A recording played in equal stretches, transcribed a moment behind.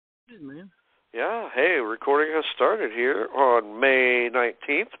Man. Yeah, hey, recording has started here on May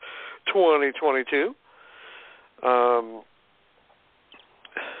 19th, 2022.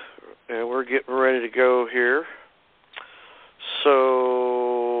 And we're getting ready to go here.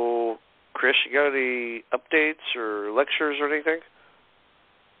 So, Chris, you got any updates or lectures or anything?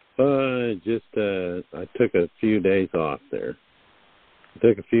 I took a few days off there.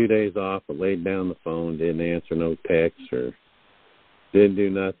 I laid down the phone, didn't answer no texts or didn't do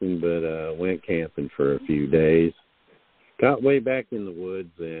nothing but went camping for a few days. Got way back in the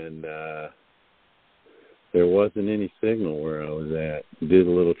woods and there wasn't any signal where I was at. Did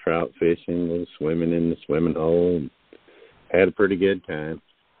a little trout fishing, a little swimming in the swimming hole, and had a pretty good time.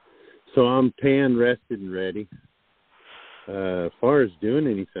 So I'm tan, rested, and ready. As far as doing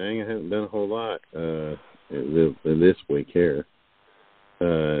anything, I haven't done a whole lot this week here.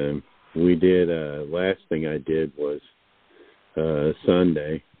 We did, last thing I did was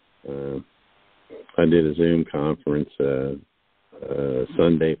Sunday. I did a Zoom conference,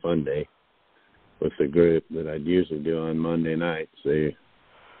 Sunday Fun Day, with a group that I'd usually do on Monday nights. They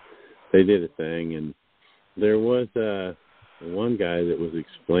did a thing, and there was one guy that was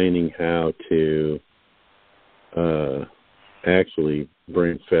explaining how to actually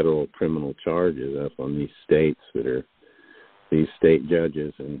bring federal criminal charges up on these states that are these state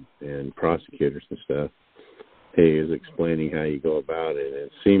judges and prosecutors and stuff. He was explaining how you go about it.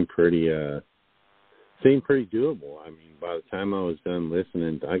 It seemed pretty doable. I mean, by the time I was done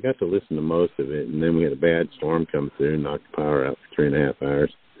listening, I got to listen to most of it, and then we had a bad storm come through and knocked the power out for 3.5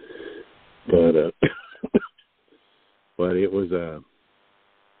 hours. But it was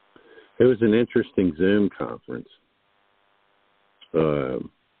an interesting Zoom conference.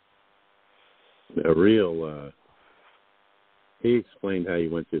 He explained how you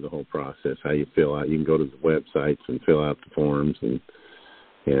went through the whole process, how you fill out. You can go to the websites and fill out the forms and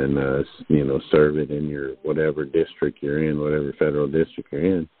serve it in your whatever district you're in, whatever federal district you're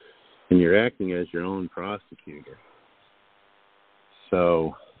in, and you're acting as your own prosecutor.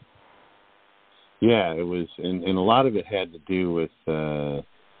 So, yeah, it was, and a lot of it had to do with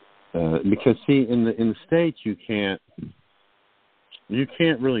because see, in the States you can't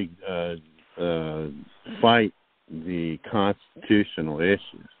really fight the constitutional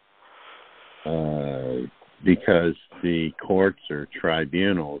issues because the courts are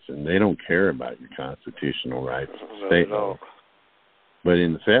tribunals and they don't care about your constitutional rights at state level. But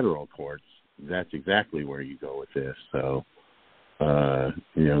in the federal courts, that's exactly where you go with this. So,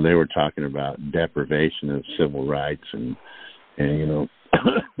 they were talking about deprivation of civil rights and and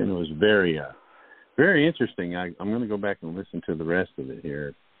it was very, very interesting. I'm going to go back and listen to the rest of it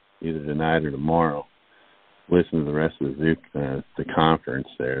here, either tonight or tomorrow. Listen to the rest of the conference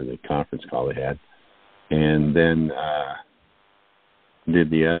there, the conference call they had, and then did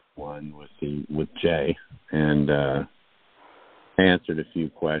the other one with Jay and answered a few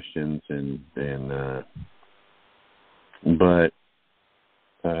questions but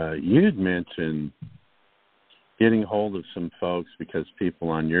you had mentioned getting hold of some folks because people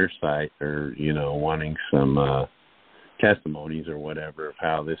on your site are wanting some testimonies or whatever of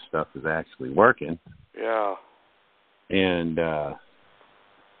how this stuff is actually working. Yeah. And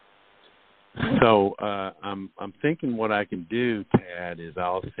so I'm thinking what I can do, Tad, is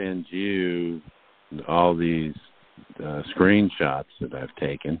I'll send you all these screenshots that I've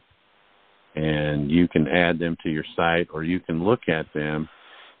taken, and you can add them to your site, or you can look at them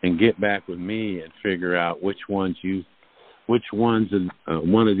and get back with me and figure out which ones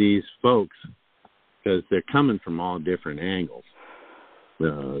one of these folks, because they're coming from all different angles.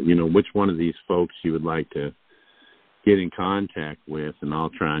 Which one of these folks you would like to get in contact with, and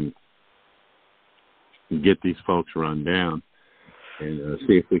I'll try and get these folks run down and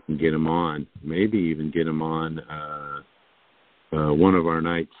see if we can get them on. Maybe even get them on one of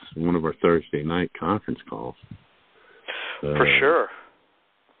our Thursday night conference calls. For sure.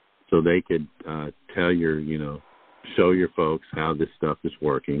 So they could show your folks how this stuff is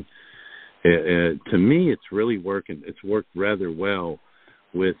working. To me, it's really working. It's worked rather well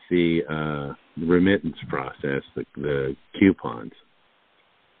with the remittance process, the coupons.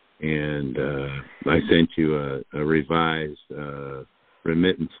 And I sent you a revised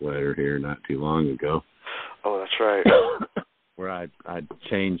remittance letter here not too long ago. Oh, that's right. Where I'd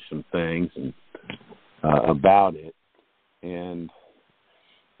changed some things about it. And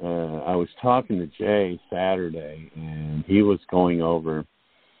I was talking to Jay Saturday, and he was going over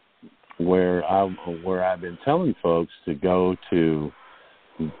where I've been telling folks to go to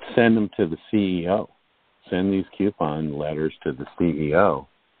send them to the CEO, send these coupon letters to the CEO.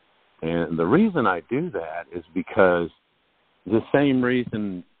 And the reason I do that is because the same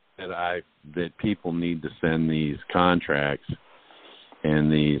reason that people need to send these contracts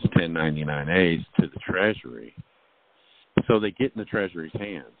and these 1099As to the Treasury, so they get in the Treasury's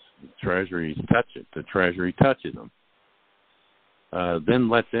hands. The Treasuries touch it. The Treasury touches them. Then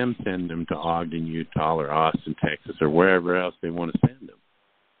let them send them to Ogden, Utah, or Austin, Texas, or wherever else they want to send them.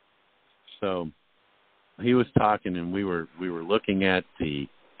 So he was talking, and we were looking at the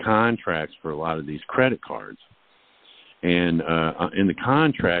contracts for a lot of these credit cards. And in the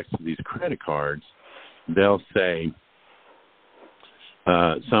contracts of these credit cards, they'll say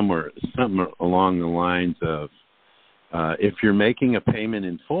something along the lines of, if you're making a payment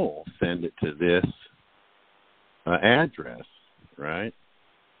in full, send it to this address, right?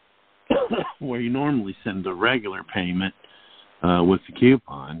 Where you normally send a regular payment with the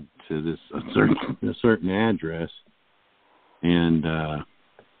coupon to this a certain address, and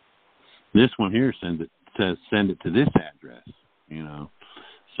this one here says send it to this address,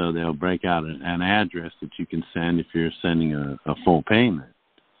 So they'll break out an address that you can send if you're sending a full payment.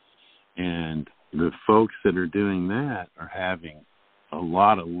 And the folks that are doing that are having a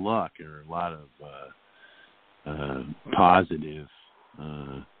lot of luck, or a lot of positive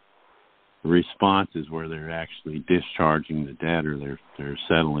responses where they're actually discharging the debt, or they're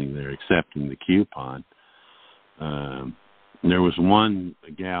accepting the coupon. There was one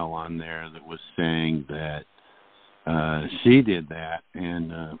gal on there that was saying that she did that,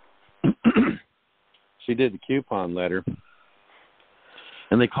 and she did the coupon letter,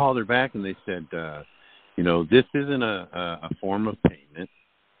 and they called her back and they said, this isn't a form of payment,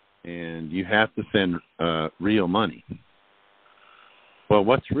 and you have to send real money. Well,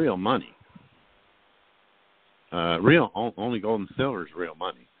 what's real money? Only gold and silver is real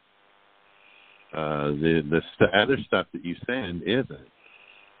money. The other stuff that you send isn't.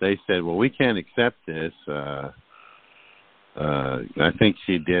 They said, well, we can't accept this. I think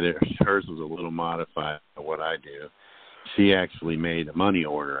she did it. Hers was a little modified by what I do. She actually made a money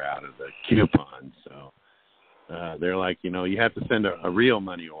order out of the coupon. So they're like, you have to send a real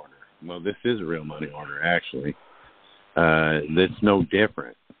money order. Well, this is a real money order, actually. That's no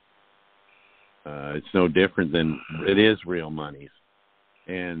different. It's no different than it is real money.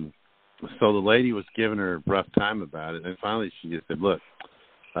 And so the lady was giving her a rough time about it, and finally she just said, look,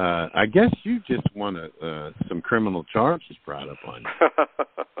 I guess you just want some criminal charges brought up on you.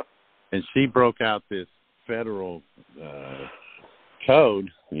 And she broke out this federal code,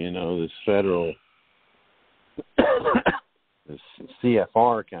 this federal this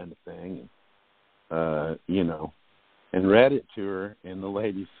CFR kind of thing, and read it to her, and the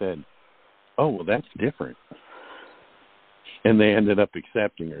lady said, oh, well, that's different. And they ended up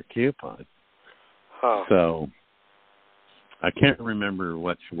accepting her coupon. Huh. So I can't remember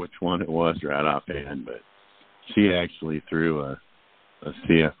which one it was right offhand, but she actually threw a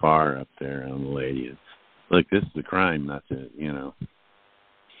CFR up there on the lady. And, look, this is a crime, not to,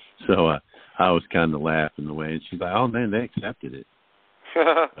 So I was kind of laughing the way, and she's like, oh, man, they accepted it.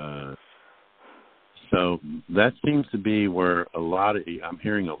 So that seems to be where I'm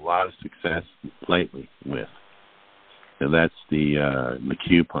hearing a lot of success lately with. And that's the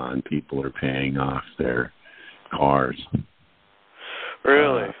coupon. People are paying off their cars.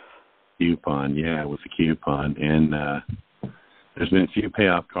 Really? Coupon, yeah, with the coupon. And there's been a few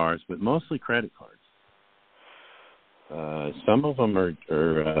payoff cards, but mostly credit cards. Some of them are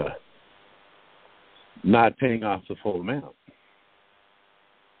not paying off the full amount.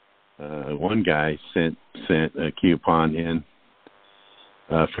 One guy sent a coupon in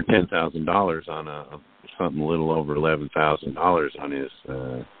for $10,000 on something a little over $11,000 on his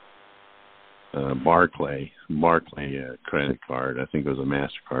Barclay credit card. I think it was a MasterCard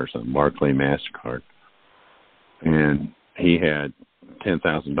or something, Barclay MasterCard. And he had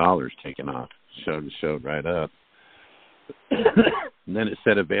 $10,000 taken off. Showed right up. And then it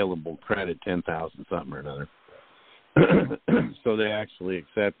said available credit 10,000 something or another. So they actually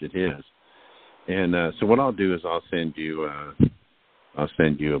accepted his. And so what I'll do is I'll send you a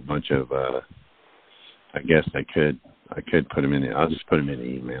bunch of I guess I could put them in. I'll just put them in the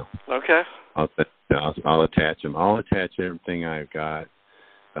email. Okay. I'll attach them. I'll attach everything I've got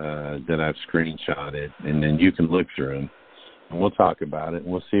that I've screenshotted, and then you can look through them, and we'll talk about it,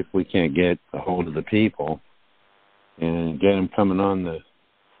 and we'll see if we can't get a hold of the people and get them coming in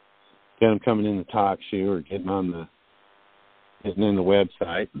the talk show, or getting in the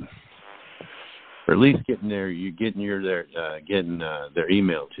website, or at least getting their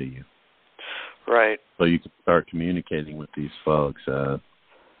email to you. Right. So you can start communicating with these folks.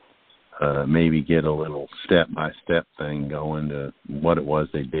 Maybe get a little step-by-step thing going to what it was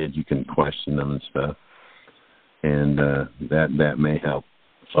they did. You can question them and stuff, and that may help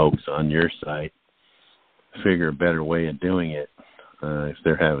folks on your site figure a better way of doing it if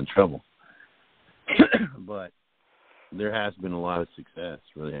they're having trouble. But there has been a lot of success,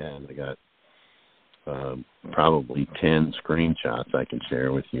 really has. I got probably 10 screenshots I can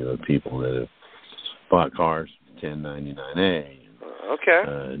share with you of people that have bought cars 1099A.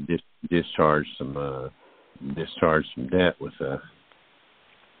 Okay. Discharged some debt with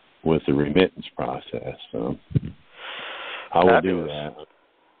the remittance process. So I will do that.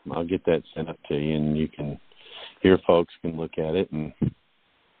 I'll get that sent up to you, and your folks can look at it and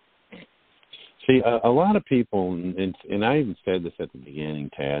see. A lot of people, and I even said this at the beginning,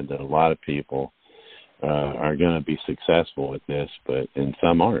 Tad, that a lot of people are going to be successful with this, and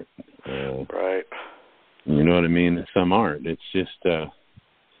some aren't. Right. You know what I mean? And some aren't. It's just, I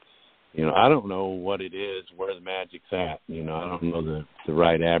don't know what it is, where the magic's at. I don't know the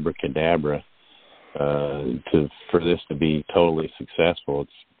right abracadabra for this to be totally successful.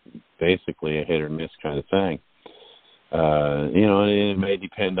 It's basically a hit or miss kind of thing. And it may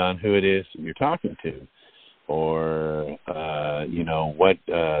depend on who it is that you're talking to, or what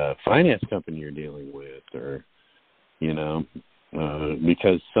finance company you're dealing with, or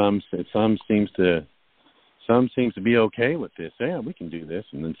because some seems to be okay with this. Yeah, we can do this,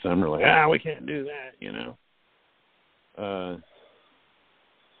 and then some are like, we can't do that.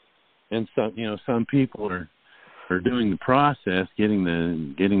 And some people are doing the process, getting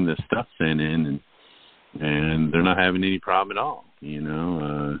the stuff sent in, and they're not having any problem at all.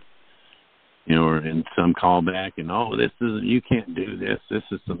 And some call back and you can't do this. This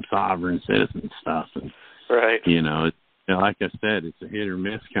is some sovereign citizen stuff, and right. Like I said, it's a hit or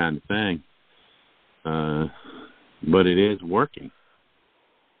miss kind of thing. But it is working.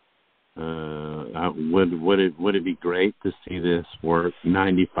 Would it be great to see this work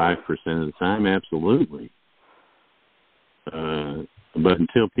 95% of the time? Absolutely. But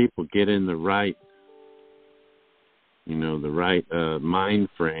until people get in the right mind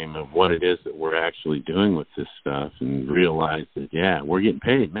frame of what it is that we're actually doing with this stuff, and realize that, we're getting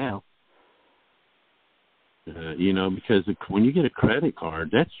paid now. Because when you get a credit card,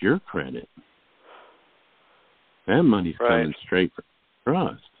 that's your credit. That money's coming straight from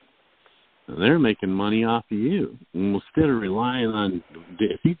trust. They're making money off of you. And instead of relying on,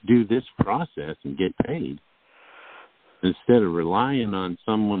 if you do this process and get paid, instead of relying on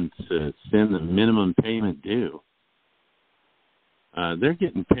someone to send the minimum payment due, they're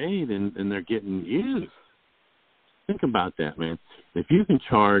getting paid and they're getting used. Think about that, man. If you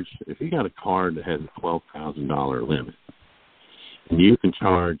got a card that has a $12,000 limit, and you can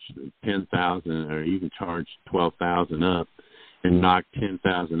charge $10,000, or you can charge $12,000 up and knock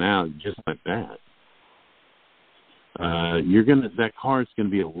 $10,000 out just like that, that card's gonna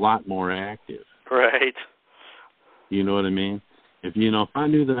be a lot more active. Right. You know what I mean? If I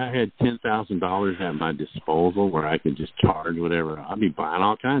knew that I had $10,000 at my disposal where I could just charge whatever, I'd be buying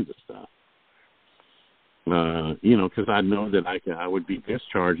all kinds of stuff. Because I know that I would be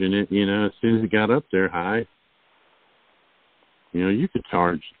discharging it. As soon as it got up there high, you could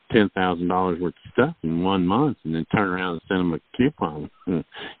charge $10,000 worth of stuff in 1 month, and then turn around and send them a coupon.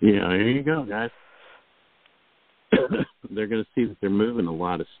 Here you go, guys. They're going to see that they're moving a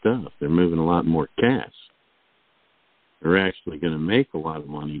lot of stuff. They're moving a lot more cash. They're actually going to make a lot of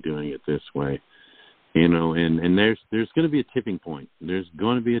money doing it this way. And there's going to be a tipping point. There's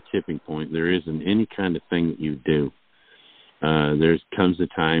going to be a tipping point. There isn't any kind of thing that you do. There comes a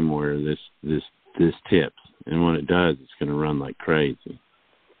time where this tips, and when it does, it's going to run like crazy.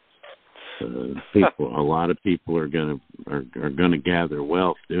 A lot of people are going to gather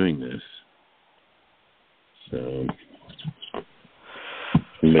wealth doing this. So,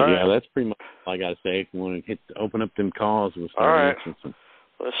 but that's pretty much all I got to say. If you want to open up them calls, we'll start answering some.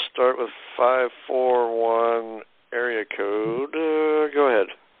 Let's start with 541 area code. Go ahead.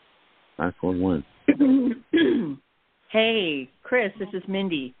 541. Hey, Chris, this is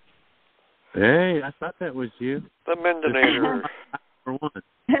Mindy. Hey, I thought that was you. The Mindinator.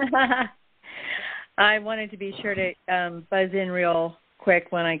 I wanted to be sure to buzz in real quick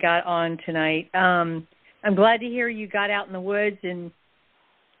when I got on tonight. I'm glad to hear you got out in the woods and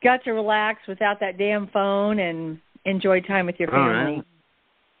got to relax without that damn phone and enjoy time with your family. Right.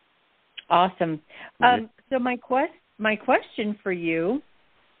 Awesome. So my question for you,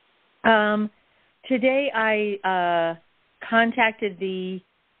 today I contacted the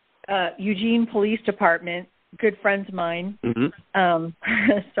Eugene Police Department, good friends of mine,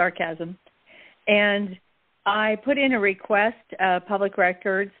 sarcasm, and I put in a request, public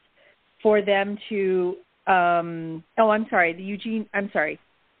records, for them to,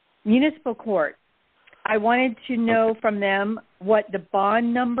 municipal court, I wanted to know from them what the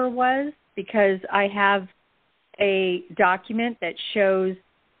bond number was, because I have a document that shows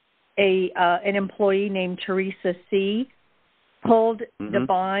an employee named Teresa C. pulled the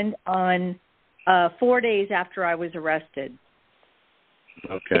bond on 4 days after I was arrested.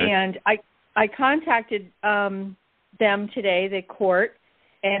 Okay. And I contacted them today, the court,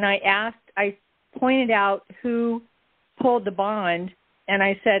 and I pointed out who pulled the bond, and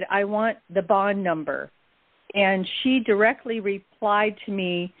I said, I want the bond number. And she directly replied to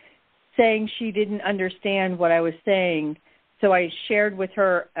me saying she didn't understand what I was saying. So I shared with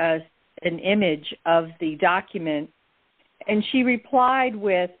her an image of the document, and she replied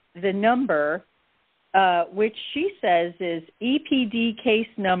with the number, which she says is EPD case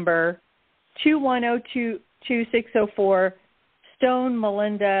number 21022604 Stone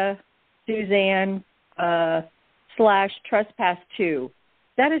Melinda Suzanne / trespass 2.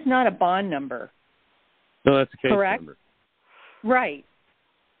 That is not a bond number. No, that's a case correct? number. Right.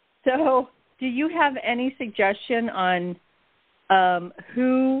 So do you have any suggestion on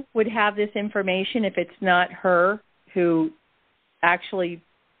who would have this information if it's not her who actually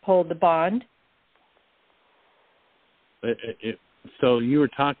pulled the bond? So you were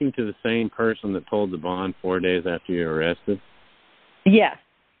talking to the same person that pulled the bond 4 days after you were arrested? Yes.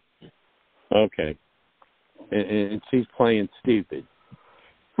 Okay. And she's playing stupid.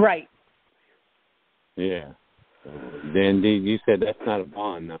 Right. Yeah. Then you said that's not a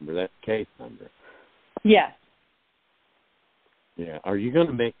bond number, that's a case number. Yes. Yeah. Are you going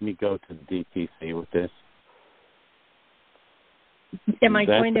to make me go to the DTC with this? Am I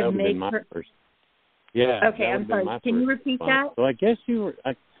going to make her? Yeah. Okay, I'm sorry. Can you repeat that? So I guess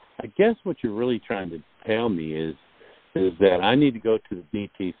I guess what you're really trying to tell me is that I need to go to the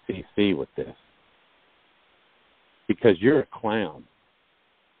DTCC with this because you're a clown.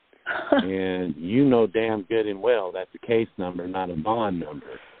 And you know damn good and well that's a case number, not a bond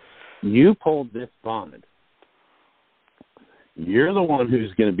number. You pulled this bond. You're the one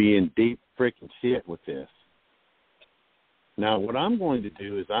who's going to be in deep freaking shit with this. Now, what I'm going to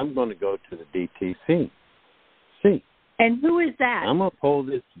do is I'm going to go to the DTC. See. And who is that? I'm going to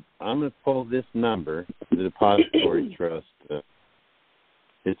pull this number, the Depository Trust.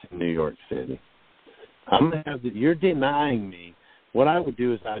 It's in New York City. I'm going to have you're denying me. What I would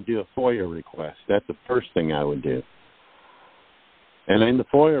do is I'd do a FOIA request. That's the first thing I would do. And in the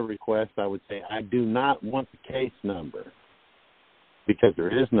FOIA request, I would say, I do not want the case number because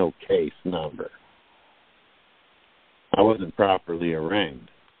there is no case number. I wasn't properly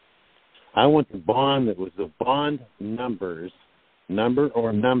arraigned. I want the bond that was the bond number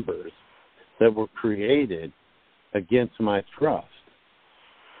or numbers that were created against my trust.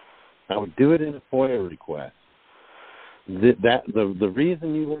 I would do it in a FOIA request. The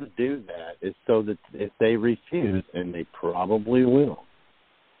reason you want to do that is so that if they refuse, and they probably will,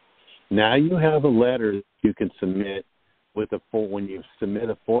 now you have a letter that you can submit when you submit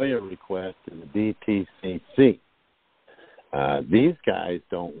a FOIA request to the DTCC. These guys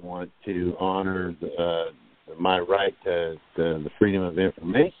don't want to honor my right to the Freedom of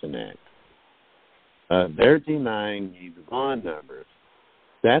Information Act. They're denying me the bond numbers.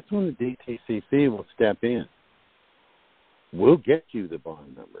 That's when the DTCC will step in. We'll get you the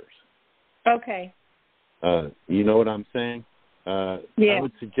bond numbers. Okay. You know what I'm saying? Yeah. I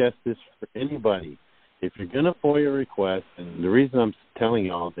would suggest this for anybody. If you're going to FOIA request, and the reason I'm telling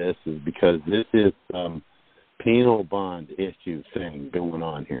you all this is because this is penal bond issue thing going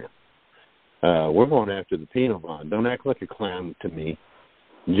on here. We're going after the penal bond. Don't act like a clown to me,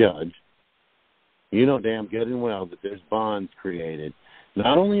 Judge. You know damn good and well that there's bonds created.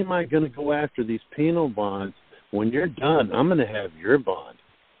 Not only am I going to go after these penal bonds, when you're done, I'm going to have your bond.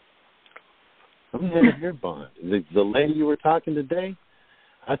 I'm going to have your bond. The lady you were talking today,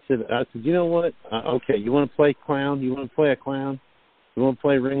 I said, you know what? Okay, you want to play clown? You want to play a clown? You want to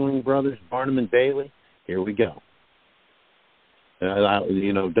play Ringling Brothers, Barnum and Bailey? Here we go.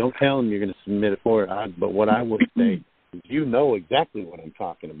 Don't tell them you're going to submit it for it. But what I would say is you know exactly what I'm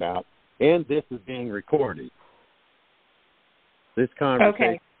talking about, and this is being recorded. This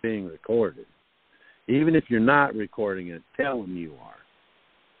conversation is being recorded. Even if you're not recording it, tell them you are.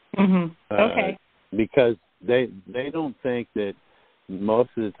 Mm-hmm. Okay. Because they don't think that most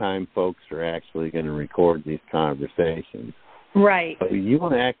of the time folks are actually going to record these conversations. Right. But if you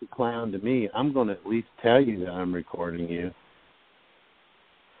want to act a clown to me, I'm going to at least tell you that I'm recording you.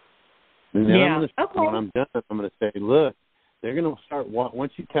 And then when I'm done, I'm going to say, look, they're going to start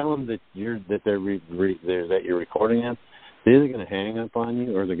once you tell them that you're recording them. They're either going to hang up on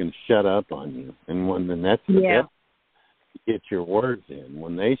you or they're going to shut up on you. And then that's the best to get your words in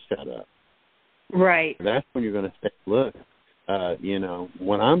when they shut up. Right. That's when you're going to say, look,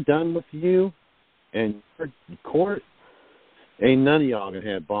 when I'm done with you and your court, ain't none of y'all going to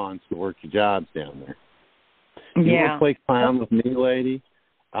have bonds to work your jobs down there. You want to play clown with me, lady?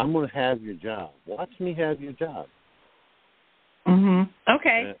 I'm going to have your job. Watch me have your job.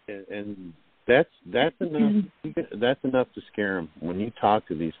 Okay. And that's enough. That's enough to scare them when you talk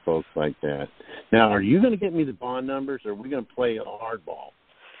to these folks like that. Now, are you going to get me the bond numbers, or are we going to play a hardball?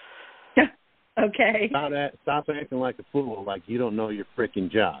 Okay. Stop acting like a fool, like you don't know your freaking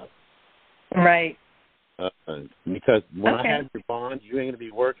job. Right. Because when I have your bonds, you ain't going to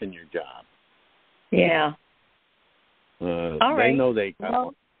be working your job. Yeah. All right. They know they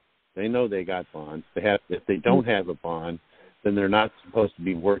got. They know they got bonds. If they don't have a bond, then they're not supposed to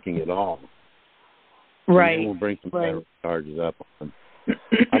be working at all. Right. And we'll bring some federal charges up on them.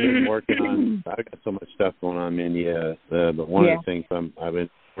 I've been working on. I've got so much stuff going on, Mindy. But one of the things I've been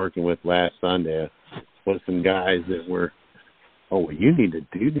working with last Sunday was some guys that were. Oh, you need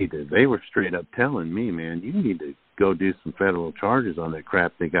to. They were straight up telling me, man, you need to go do some federal charges on that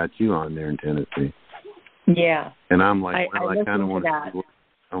crap they got you on there in Tennessee. Yeah. And I'm like, I kind of want to.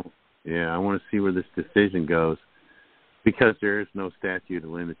 I want to see where this decision goes, because there is no statute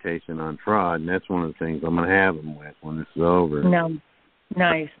of limitation on fraud, and that's one of the things I'm going to have them with when this is over. No.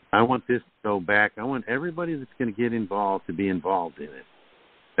 Nice. I want this to go back. I want everybody that's going to get involved to be involved in it.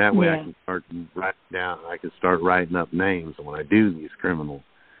 That way I can start writing down. I can start writing up names when I do these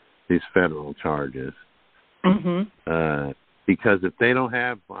federal charges. Because if they don't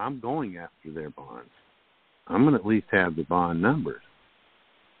have, I'm going after their bonds. I'm going to at least have the bond numbers.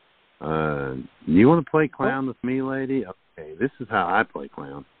 You want to play clown with me, lady? Okay, this is how I play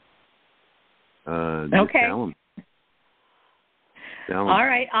clown. Just tell them. All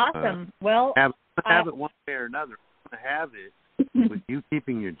right, awesome. Well, have it one way or another. I'm going to have it with you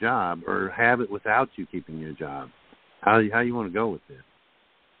keeping your job, or have it without you keeping your job. How you want to go with this?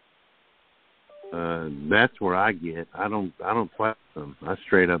 That's where I get. I don't play with them. I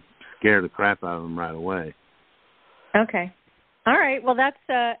straight up scare the crap out of them right away. Okay. All right. Well, that's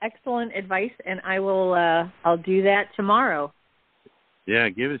excellent advice, and I will. I'll do that tomorrow. Yeah,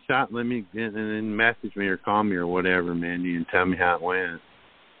 give it a shot. Let me and then message me or call me or whatever, Mandy, and tell me how it went.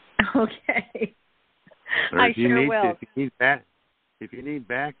 Okay. I sure will. If you need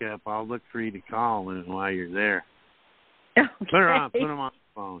backup, I'll look for you to call while you're there. Okay. Put them on the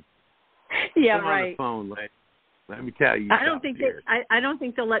phone. Yeah, put them right. on the phone, lady. Let me tell you. I don't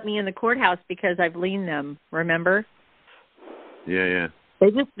think they'll let me in the courthouse because I've liened them. Remember? Yeah. They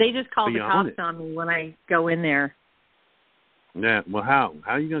just call the cops on me when I go in there. Yeah. Well, how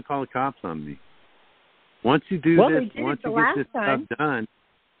are you going to call the cops on me? Once you do this, once you get this stuff done,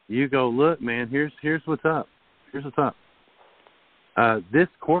 you go, look, man. Here's what's up. Here's what's up. This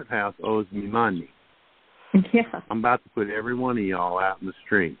courthouse owes me money. Yeah. I'm about to put every one of y'all out in the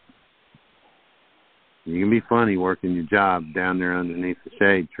street. You can be funny working your job down there underneath the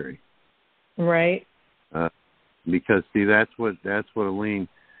shade tree. Right. Because see, that's what a lien.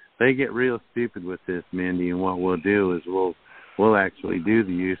 They get real stupid with this, Mindy. And what we'll do is we'll actually do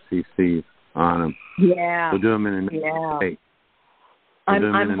the UCCs on them. Yeah. We'll do them in another state.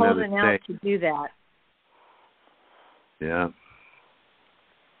 I'm holding out to do that. Yeah.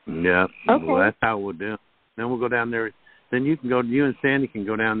 Yeah. Okay. Well, that's how we'll do it. Then we'll go down there. Then you and Sandy can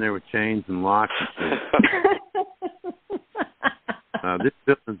go down there with chains and locks and shit. This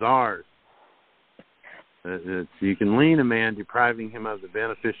building's ours. You can lien a man depriving him of the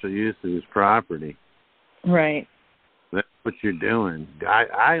beneficial use of his property. Right. That's what you're doing.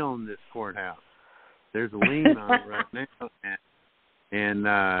 I own this courthouse. There's a lien on it right now, and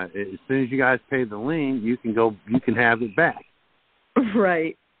as soon as you guys pay the lien, you can have it back.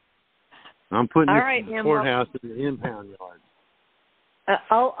 Right. I'm putting this courthouse in the impound yard.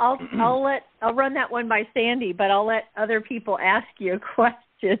 I'll run that one by Sandy, but I'll let other people ask you a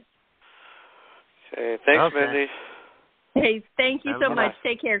question. Okay, thanks, Mindy. Hey, thank you so much.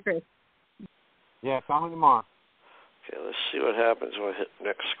 Take care, Chris. Yeah, call me tomorrow. Okay, let's see what happens when I hit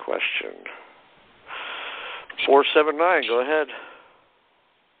next question. 479, go ahead.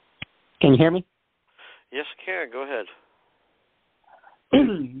 Can you hear me? Yes, I can. Go ahead.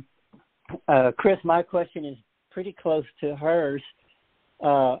 Chris, my question is pretty close to hers.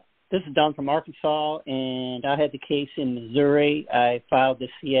 This is Don from Arkansas, and I had the case in Missouri. I filed the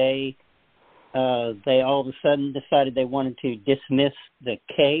CA. They all of a sudden decided they wanted to dismiss the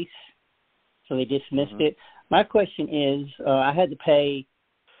case, so they dismissed it. My question is, I had to pay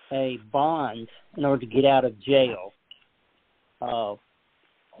a bond in order to get out of jail.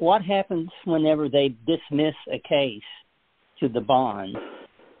 What happens whenever they dismiss a case to the bond?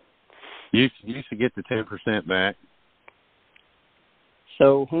 You should get the 10% back.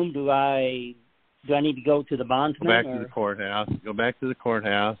 So whom do I need to go to the bondsman? Go back to the courthouse. Go back to the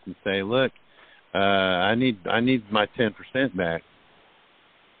courthouse and say, look, I need my 10% back.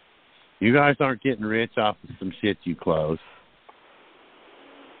 You guys aren't getting rich off of some shit you closed.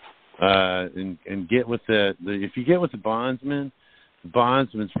 And get with if you get with the bondsman's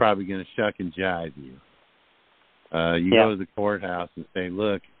probably going to shuck and jive you. You go to the courthouse and say,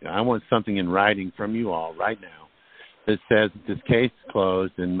 look, I want something in writing from you all right now that says that this case is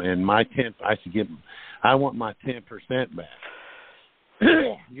closed and I want my 10% back.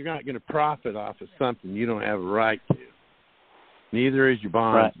 You're not going to profit off of something you don't have a right to. Neither is your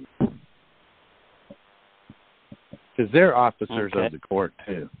bondsman. Because they're officers of the court,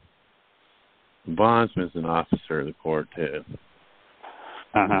 too. The bondsman's an officer of the court, too.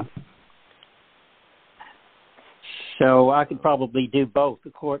 Uh-huh. So I could probably do both.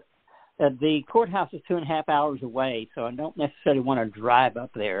 The courthouse is 2.5 hours away, so I don't necessarily want to drive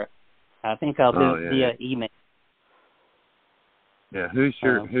up there. I think I'll do it via email. Yeah, you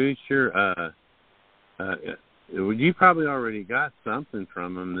probably already got something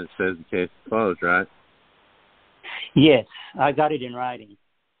from them that says the case is closed, right? Yes, I got it in writing.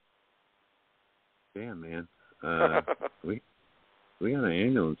 Damn, man. We got an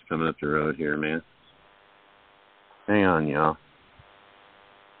ambulance coming up the road here, man. Hang on, y'all.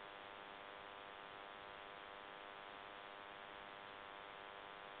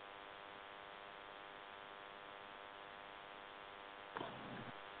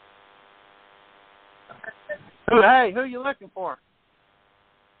 Hey, who you looking for?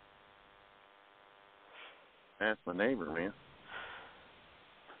 That's my neighbor, man.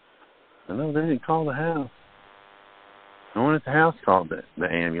 I know they didn't call the house. No one at the house called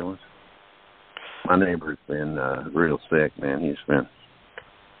the ambulance. My neighbor's been real sick, man.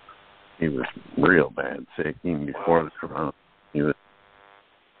 He was real bad sick even before the corona. He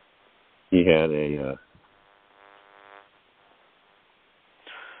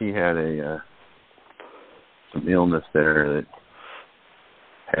had some illness there that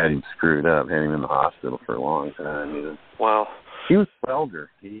had him screwed up, had him in the hospital for a long time. Wow. He was a welder.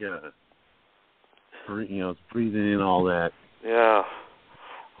 He was breathing in all that. Yeah.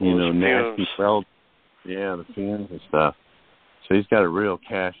 Nasty weld. Yeah, the fumes and stuff. So he's got a real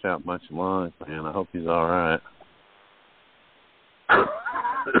cashed out bunch of lungs, man. I hope he's all right.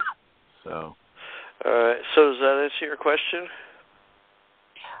 So. All right. So does that answer your question?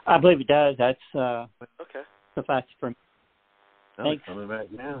 I believe it does. That's okay. Suffice for me. Thanks. Coming back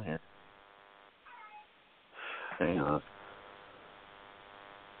down here. Hang on.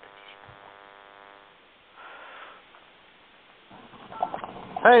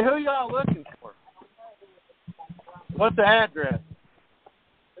 Hey, who y'all looking for? What's the address?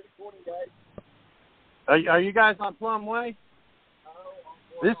 Are you guys on Plum Way?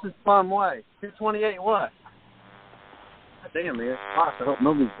 This is Plum Way. 228 what? Damn, man. I hope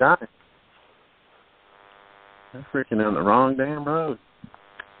nobody's dying. They're freaking on the wrong damn road.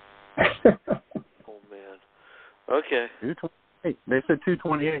 Oh, man. Okay. 228. They said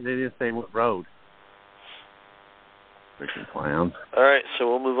 228. They didn't say what road. Freaking clowns. All right, so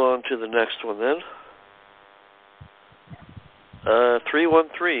we'll move on to the next one then.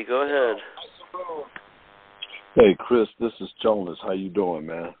 313, go ahead. Hey, Chris, this is Jonas. How you doing,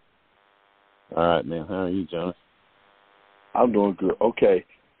 man? All right, man. How are you, Jonas? I'm doing good. Okay,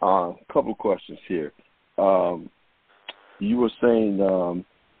 couple questions here. You were saying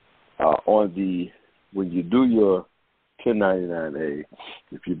when you do your 1099-A,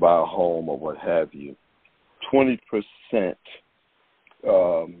 if you buy a home or what have you, 20%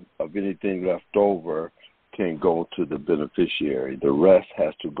 of anything left over can go to the beneficiary. The rest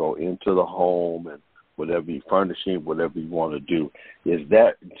has to go into the home and whatever you furnishing, whatever you want to do. Is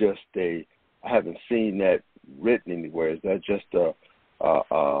that just I haven't seen that written anywhere. Is that just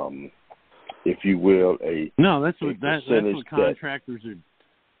if you will, No, that's what contractors are.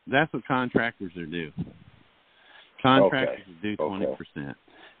 That's what contractors are due. Contractors are due 20%,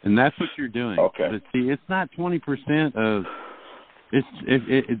 and that's what you're doing. Okay. But see, it's not 20% of.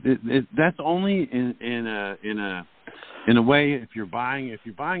 That's only in a way if you're buying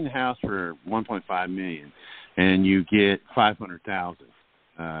the house for $1.5 million and you get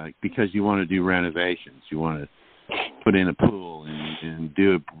 $500,000 because you want to do renovations, you want to put in a pool and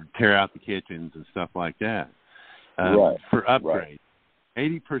tear out the kitchens and stuff like that. Right. For upgrades,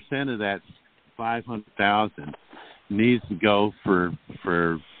 80% of that $500,000 needs to go for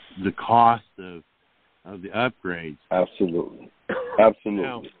the cost of the upgrades. Absolutely.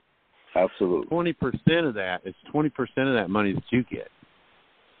 Now, Absolutely. 20% of that is 20% of that money that you get.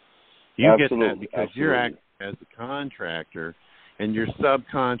 You absolutely. get that because you're acting as a contractor and you're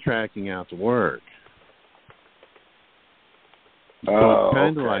subcontracting out the work. So it's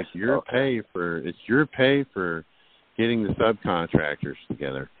kind of like your pay for getting the subcontractors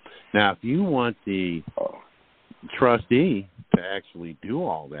together. Now, if you want the trustee to actually do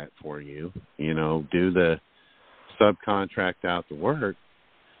all that for you, do the subcontract out the work,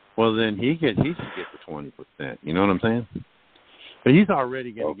 well, then he should get the 20%. You know what I'm saying? But he's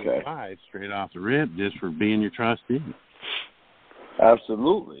already going to get 5 straight off the rip just for being your trustee.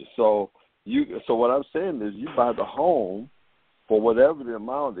 Absolutely. So what I'm saying is, you buy the home for whatever the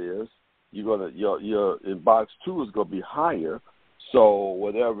amount is. You're gonna your in box 2 is gonna be higher. So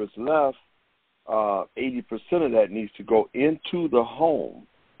whatever's left, 80% of that needs to go into the home,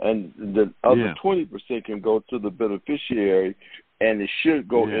 and the other 20% can go to the beneficiary, and it should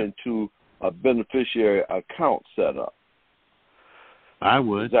go into a beneficiary account setup. I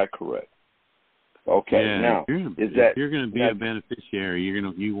would. Is that correct? Okay. Yeah, now, if you're going to be a beneficiary,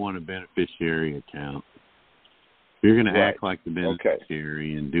 you want a beneficiary account. You're going to act like the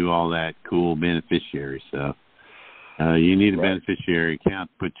beneficiary and do all that cool beneficiary stuff. You need a beneficiary account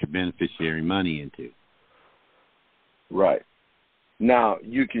to put your beneficiary money into. Right. Now,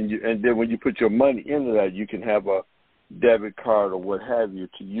 and then when you put your money into that, you can have a debit card or what have you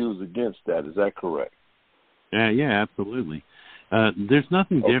to use against that. Is that correct? Yeah, absolutely. There's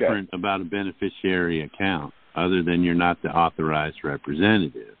nothing different about a beneficiary account other than you're not the authorized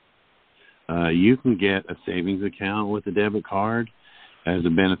representative. You can get a savings account with a debit card as a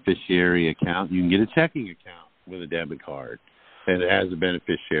beneficiary account. You can get a checking account with a debit card and as a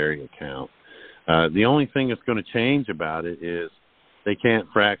beneficiary account. The only thing that's going to change about it is they can't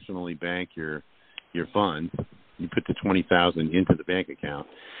fractionally bank your funds. You put the $20,000 into the bank account,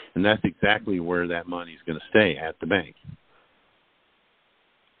 and that's exactly where that money is going to stay, at the bank.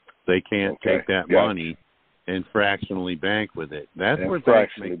 They can't take that money and fractionally bank with it. That's where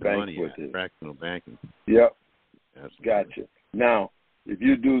banks make the money at, fractional banking. Yep. Absolutely. Gotcha. Now, if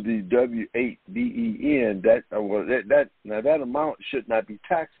you do the W-8-B-E-N, that amount should not be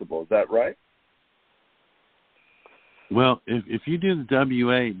taxable. Is that right? Well, if you do the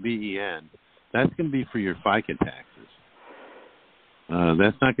W-8-B-E-N, that's going to be for your FICA taxes.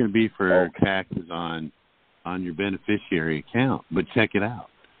 That's not going to be for taxes on your beneficiary account. But check it out.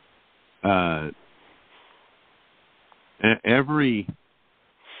 Every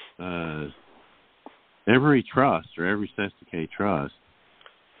trust or every Cestui Que Trust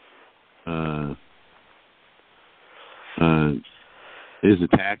is a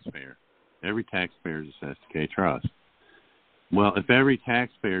taxpayer. Every taxpayer is a Cestui Que Trust. Well, if every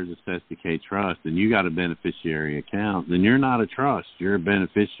taxpayer is a Cestui Que Trust and you got a beneficiary account, then you're not a trust. You're a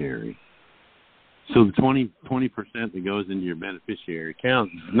beneficiary. So the 20% that goes into your beneficiary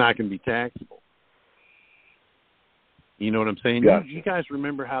account is not going to be taxable. You know what I'm saying? Gotcha. You guys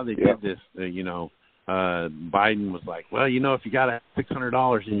remember how they did this? Biden was like, well, if you got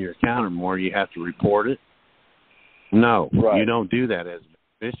 $600 in your account or more, you have to report it. No, you don't do that as a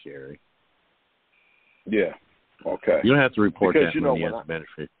beneficiary. Yeah. Okay. You don't have to report that money as a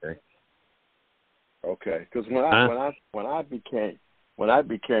beneficiary. Okay. Because when I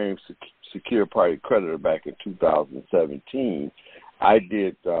became secure party creditor back in 2017,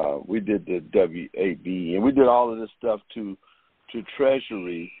 we did the W-8B, and we did all of this stuff to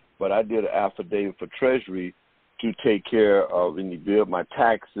Treasury, but I did an affidavit for Treasury to take care of any bill, my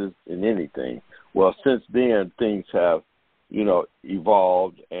taxes, and anything. Well, since then, things have,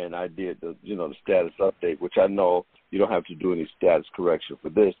 evolved, and I did the status update, which I know you don't have to do any status correction for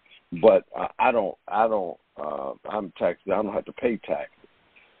this, but I'm taxed. I don't have to pay taxes.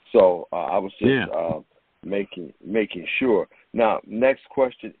 So I was just making sure. Now, next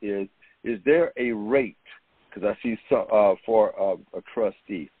question is there a rate? Because I see some for a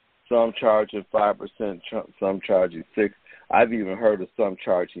trustee, some charging 5%, some charging 6%. I've even heard of some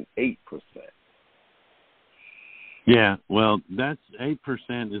charging 8%. Yeah, well, that's 8%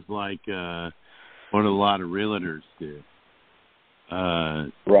 is like what a lot of realtors do.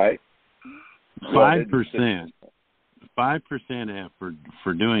 Right. 5%. 5%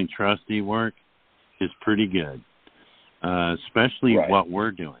 for doing trustee work is pretty good, especially what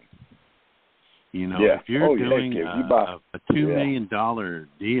we're doing. If you're doing a $2 million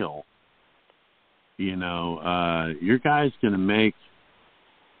deal, your guy's going to make,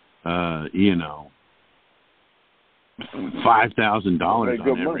 $5,000 on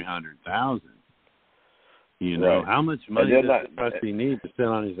every 100,000. How much money does the trustee need to sit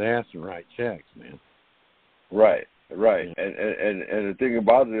on his ass and write checks, man? Right. And the thing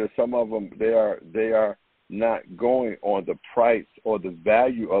about it is, some of them they are not going on the price or the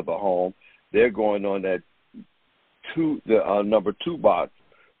value of the home. They're going on that number 2 box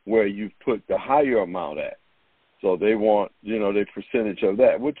where you put the higher amount at. So they want, their percentage of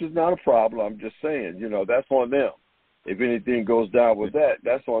that, which is not a problem. I'm just saying, that's on them. If anything goes down with that,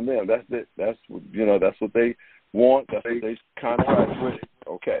 that's on them. That's it. That's what they want. That's what they contract with.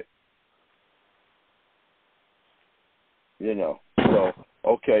 Okay. So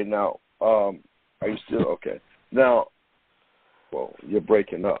okay. Now, are you still okay? Now, well, you're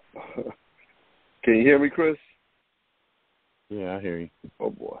breaking up. Can you hear me, Chris? Yeah, I hear you. Oh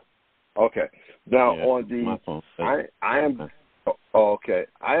boy. Okay. Now on the, my phone. I am okay.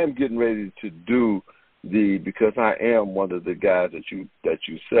 I am getting ready to do because I am one of the guys that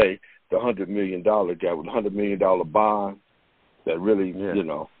you say, the $100 million guy with $100 million bond. That really,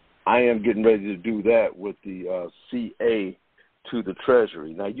 I am getting ready to do that with the CA to the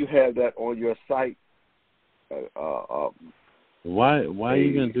Treasury. Now you have that on your site. Why are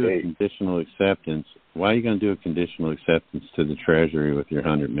you going to do a conditional acceptance? Why are you going to do a conditional acceptance to the Treasury with your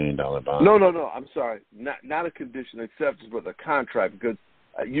 $100 million bond? No. I'm sorry. Not a conditional acceptance, but a contract, because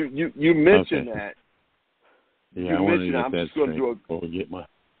you mentioned that. Yeah, I wanted to get I'm that just going to do before we get my.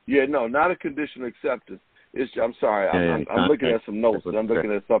 Yeah, no, not a conditional acceptance. I'm sorry. I'm looking at some notes, and I'm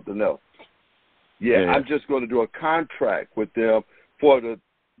looking at something else. Yeah, I'm just going to do a contract with them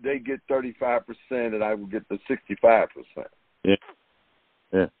they get 35%, and I will get the 65%.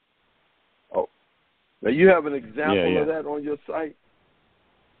 Yeah. Oh, now you have an example of that on your site.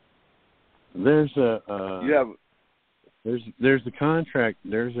 There's there's a contract.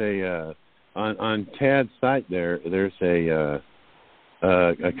 There's a on Tad's site there's a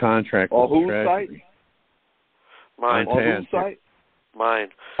contract. On whose Treasury. site? Mine. On whose site? Mine.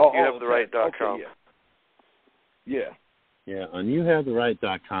 You have the right.com. Okay, yeah. Yeah, on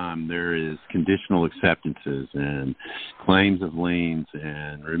youhavetheright.com, there is conditional acceptances and claims of liens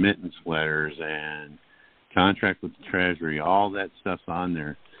and remittance letters and contract with the Treasury. All that stuff's on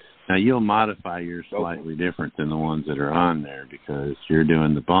there. Now, you'll modify yours slightly different than the ones that are on there because you're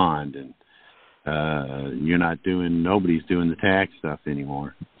doing the bond and nobody's doing the tax stuff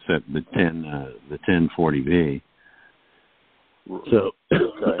anymore except the 1040B. So,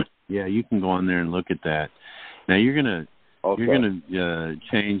 yeah, you can go on there and look at that. Now, you're going to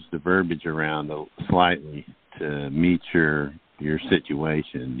change the verbiage around slightly to meet your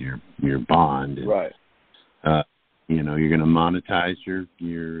situation, your bond. And, right. You're going to monetize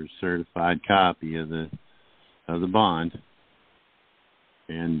your certified copy of the bond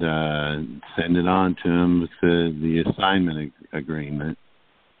and send it on to them with the assignment agreement.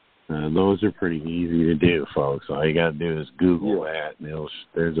 Those are pretty easy to do, folks. All you got to do is Google that, and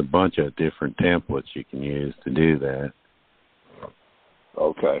there's a bunch of different templates you can use to do that.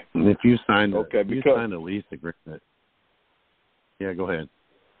 Okay. And if you sign a lease agreement, go ahead.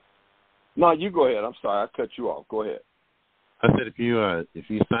 No, you go ahead. I'm sorry, I cut you off. Go ahead. I said if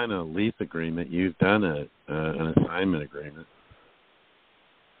you sign a lease agreement, you've done an assignment agreement.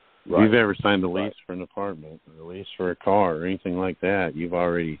 Right. If you've ever signed a lease for an apartment or a lease for a car or anything like that, you've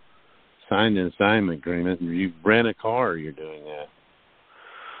already signed an assignment agreement. And you rent a car, you're doing that.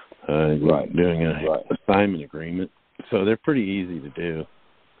 Doing an assignment agreement. So they're pretty easy to do.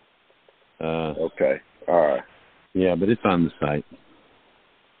 Okay. All right. Yeah, but it's on the site.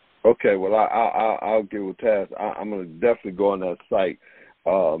 Okay. Well, I'll get with Taz. I'm going to definitely go on that site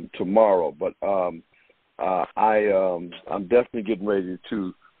tomorrow. But I'm definitely getting ready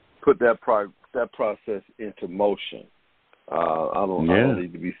to put that process into motion. I don't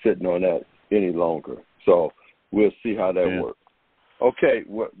need to be sitting on that any longer. So we'll see how that works. Okay,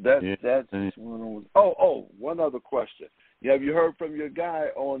 well, that's one other question. Have you heard from your guy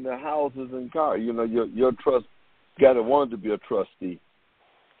on the houses and cars? Your trust guy that wanted to be a trustee.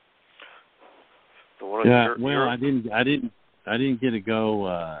 I didn't get to go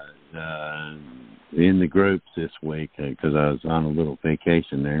in the groups this week because I was on a little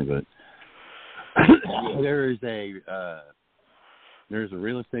vacation there. But there's a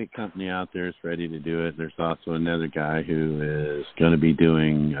real estate company out there that's ready to do it. There's also another guy who is going to be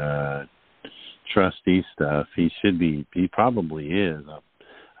doing trustee stuff. He probably is.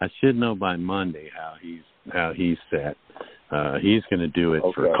 I should know by Monday how he's set. He's going to do it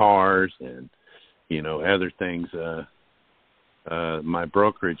for cars and other things. My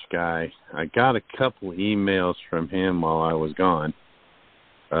brokerage guy, I got a couple emails from him while I was gone.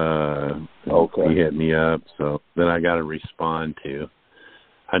 He hit me up, so that I got to respond to.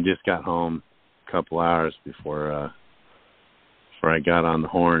 I just got home a couple hours before I got on the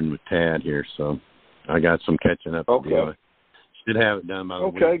horn with Tad here, so I got some catching up to do. Should have it done by the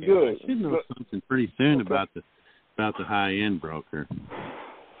Okay, weekend. good. I should know something pretty soon about the high end broker.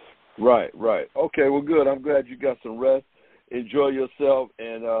 Right. Okay, well, good. I'm glad you got some rest. Enjoy yourself,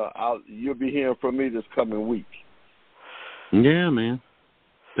 and you'll be hearing from me this coming week. Yeah, man.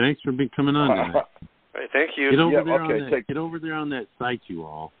 Thanks for coming on tonight. Hey, thank you. Get over there on that site, you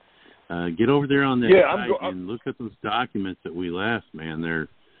all. Get over there on that site and look at those documents that we left, man.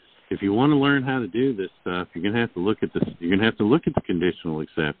 If you want to learn how to do this stuff, you're gonna have to look at this. You're gonna have to look at the conditional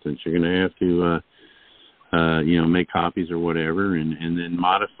acceptance. You're gonna have to, make copies or whatever, and then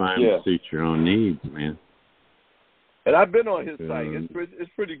modify them to suit your own needs, man. And I've been on his site.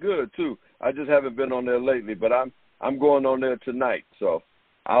 It's pretty good too. I just haven't been on there lately, but I'm going on there tonight. So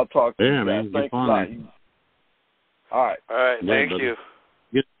I'll talk to you guys. Man, Thanks a lot. All right. All right. Thank you.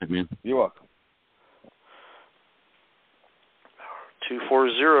 Good night, man. You're welcome.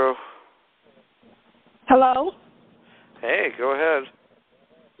 240. Hello. Hey, go ahead.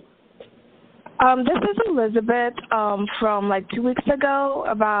 This is Elizabeth from like 2 weeks ago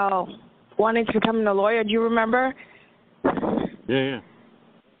about wanting to become a lawyer. Do you remember? Yeah.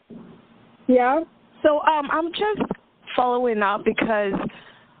 Yeah. So I'm just following up because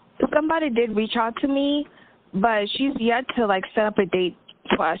somebody did reach out to me, but she's yet to like set up a date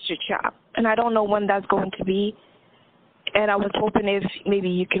for us to chat, and I don't know when that's going to be. And I was hoping if maybe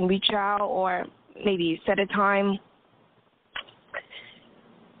you can reach out or maybe set a time.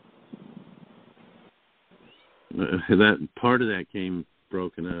 That part of that came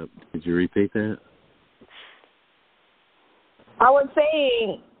broken up. Could you repeat that? I was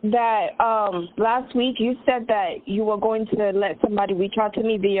saying that last week you said that you were going to let somebody reach out to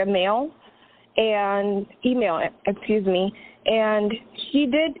me via email, and she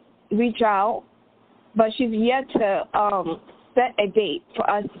did reach out, but she's yet to set a date for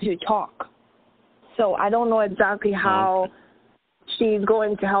us to talk. So I don't know exactly how she's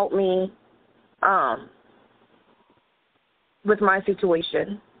going to help me with my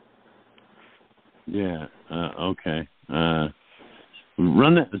situation. Yeah. Okay.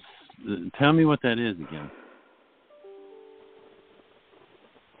 Run that. Tell me what that is again.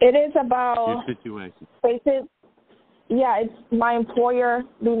 It is about your situation. It's my employer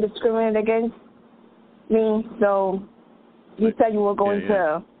being discriminated against me. So you said you were going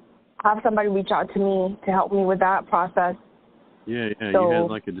to have somebody reach out to me to help me with that process. Yeah. So, you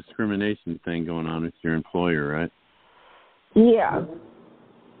had like a discrimination thing going on with your employer, right? Yeah.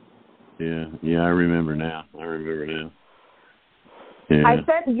 Yeah, I remember now. Yeah. I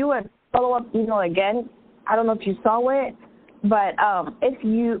sent you a follow-up email again. I don't know if you saw it, but I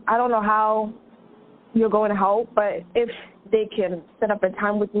don't know how you're going to help, but if they can set up a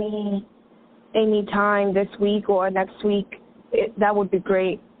time with me anytime this week or next week, that would be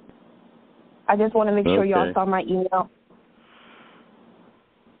great. I just want to make sure y'all saw my email.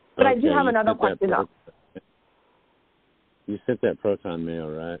 But I do have another question, though. You sent that Proton mail,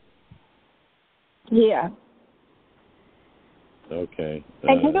 right? Yeah. Okay.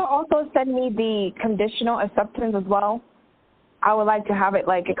 And can you also send me the conditional acceptance as well? I would like to have it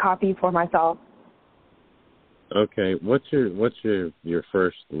like a copy for myself. Okay. What's your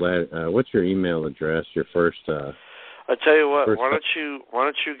first what's your email address? Your first. I tell you what. Why don't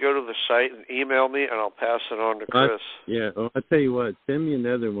you go to the site and email me, and I'll pass it on to Chris. I tell you what. Send me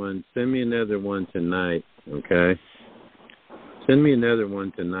another one. Send me another one tonight. Okay. Send me another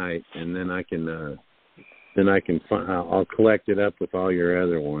one tonight, and then I can. I'll collect it up with all your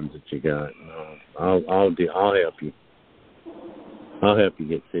other ones that you got. I'll help you. I'll help you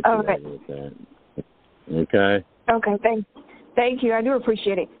get situated with that. Okay. Okay. Thank you. I do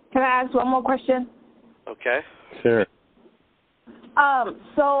appreciate it. Can I ask one more question? Okay. Sure.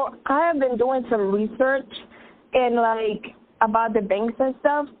 So I have been doing some research about the banks and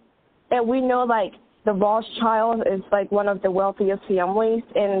stuff, and we know the Rothschild is one of the wealthiest families,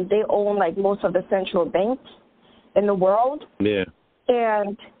 and they own most of the central banks in the world. Yeah.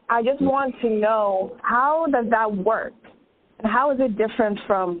 And I just want to know, how does that work? And how is it different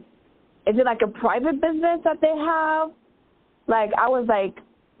from, is it a private business that they have? I was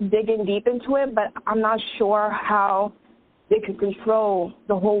digging deep into it, but I'm not sure how they can control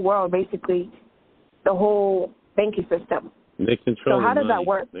the whole world, basically, the whole banking system. They control so how does that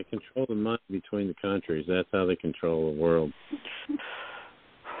work? They control the money between the countries. That's how they control the world.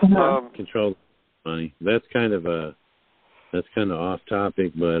 Control the money. That's kind of off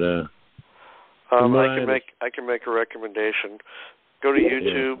topic, but I can make a recommendation. Go to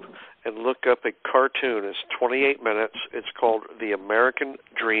YouTube and look up a cartoon. It's 28 minutes. It's called The American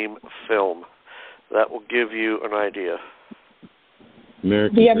Dream Film. That will give you an idea.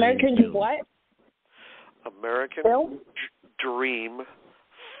 The American Dream what? American Film? dream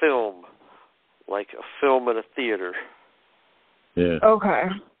film, like a film in a theater. Yeah. Okay.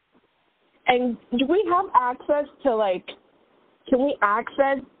 And do we have access to, like, can we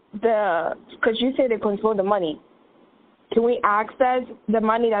access because you say they control the money. Can we access the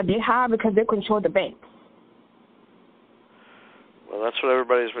money that they have because they control the bank? Well, that's what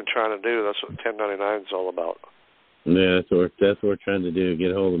everybody's been trying to do. That's what 1099 is all about. Yeah, that's what we're trying to do,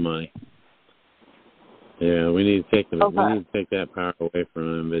 get hold of money. Yeah, we need to take that power away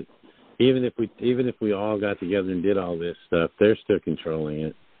from them. But even if we all got together and did all this stuff, they're still controlling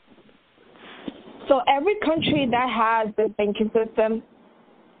it. So every country that has the banking system,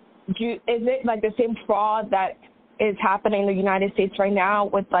 is it like the same fraud that is happening in the United States right now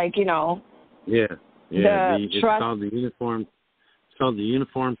with, like, you know? Yeah. It's called the uniform. It's called the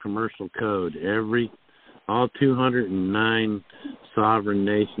Uniform Commercial Code. All 209 sovereign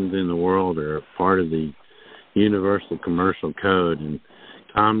nations in the world are a part of the Universal Commercial Code, and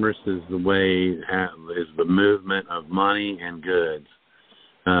commerce is the movement of money and goods.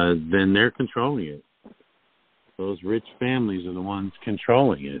 Then they're controlling it. Those rich families are the ones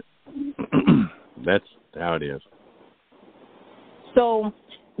controlling it. That's how it is. So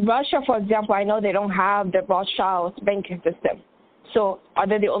Russia, for example, I know they don't have the Rothschild banking system. So are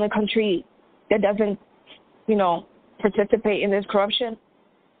they the only country that doesn't, you know, participate in this corruption?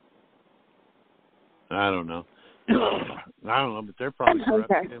 I don't know. But they're probably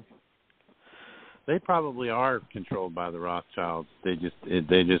corrupt too. They probably are controlled by the Rothschilds. They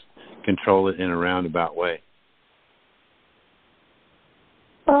just control it in a roundabout way.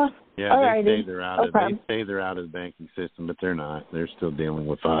 They say they're out of the banking system, but they're not. They're still dealing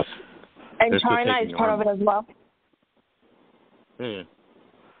with us. And China is part of it as well. Yeah,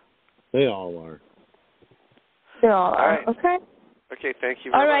 they all are. They all are. Right. Okay. Okay. Thank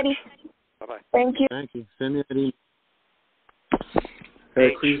you very much. Bye-bye. Thank you. Thank you. Send me that email.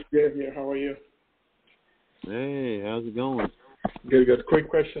 Hey, Chris, Dave here. How are you? Hey, how's it going? Good. Quick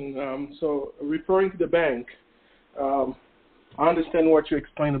question. So, referring to the bank, I understand what you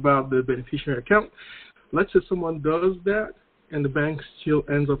explained about the beneficiary account. Let's say someone does that and the bank still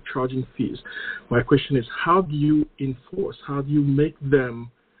ends up charging fees. My question is, how do you enforce? How do you make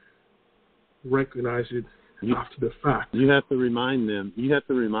them recognize it after the fact? You have to remind them.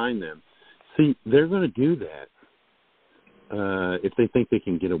 See, they're going to do that if they think they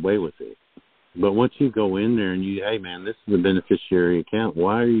can get away with it. But once you go in there and hey, man, this is a beneficiary account.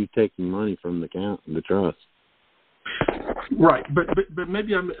 Why are you taking money from the trust? Right, but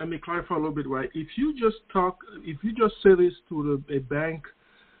maybe I may clarify a little bit. Right, if you just say this to a bank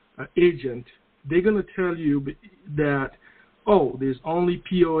agent, they're going to tell you that, oh, there's only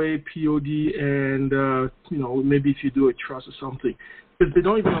POA, POD, and maybe if you do a trust or something, but they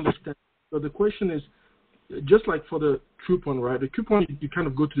don't even understand. So the question is, just like for the coupon, right? The coupon, you kind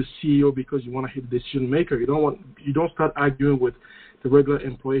of go to the CEO because you want to hit the decision maker. You don't start arguing with the regular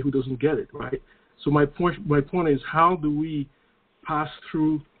employee who doesn't get it, right? So my point is, how do we pass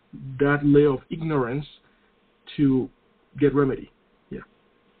through that layer of ignorance to get remedy? Yeah.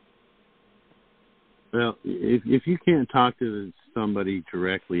 Well, if you can't talk to somebody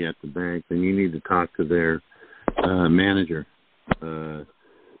directly at the bank, then you need to talk to their manager,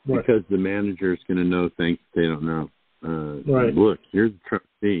 because the manager is going to know things they don't know. Right. Look, you're the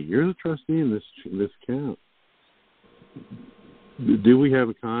trustee. You're the trustee in this account. Do we have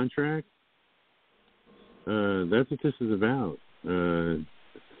a contract? That's what this is about.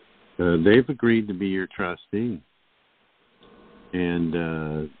 They've agreed to be your trustee, and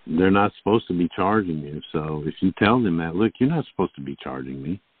they're not supposed to be charging you. So if you tell them that, look, you're not supposed to be charging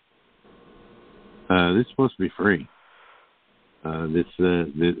me. This is supposed to be free. This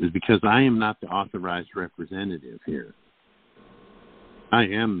is because I am not the authorized representative here. I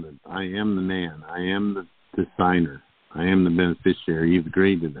am the man. I am the signer. I am the beneficiary. You've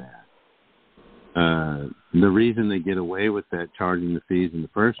agreed to that. The reason they get away with that, charging the fees in the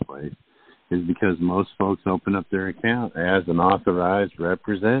first place, is because most folks open up their account as an authorized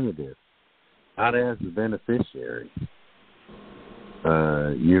representative, not as the beneficiary.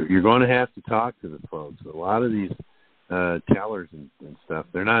 You're going to have to talk to the folks. A lot of these tellers and stuff,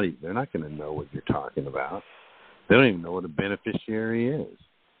 they're not going to know what you're talking about. They don't even know what a beneficiary is.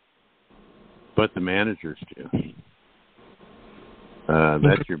 But the managers do.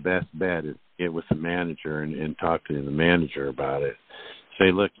 That's your best bet, is get with the manager and talk to the manager about it.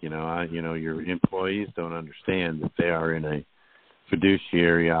 Say, look, your employees don't understand that they are in a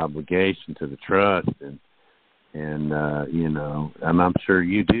fiduciary obligation to the trust, and I'm sure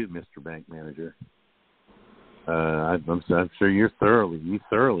you do, Mr. Bank Manager. I'm sure you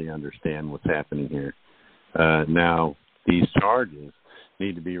thoroughly understand what's happening here. Now, these charges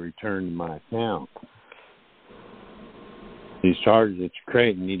need to be returned to my account. These charges that you're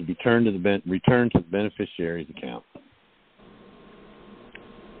creating need to be returned to the beneficiary's account.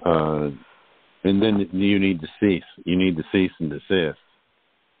 And then you need to cease. You need to cease and desist.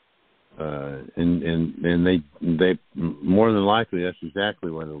 And they more than likely that's exactly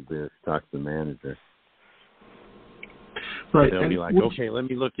what it'll do. Talk to the manager. Right. They'll be like, okay, let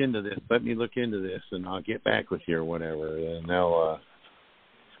me look into this, and I'll get back with you or whatever, and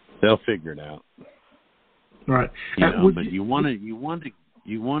they'll figure it out. Right. But you want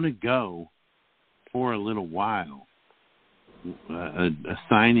to go for a little while,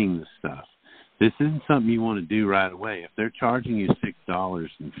 assigning the stuff. This isn't something you want to do right away. If they're charging you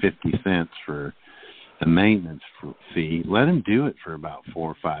 $6.50 for the maintenance fee, let them do it for about 4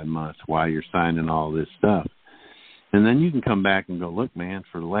 or 5 months while you're signing all this stuff. And then you can come back and go, look, man,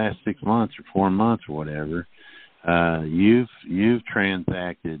 for the last 6 months or 4 months or whatever, you've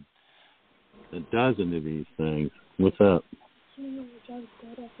transacted a dozen of these things. What's up?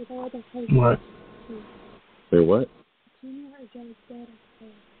 What? They're what?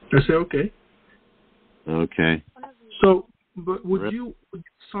 I say okay. Okay. So, but would you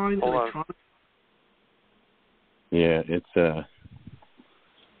sign electronic? Yeah, it's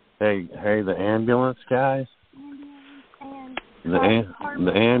hey, the ambulance guys.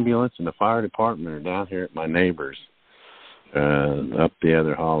 The ambulance and the fire department are down here at my neighbor's, up the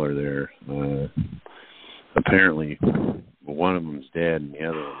other holler there. Apparently, one of them's dead and the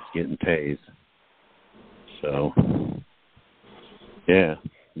other one's getting tased. So, yeah,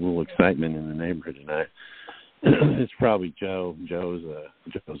 a little excitement in the neighborhood tonight. It's probably Joe. Joe's a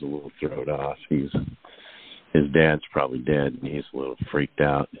little thrown off. His dad's probably dead, and he's a little freaked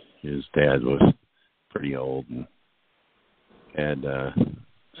out. His dad was pretty old and had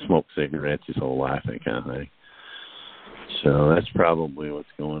smoked cigarettes his whole life, that kind of thing. So that's probably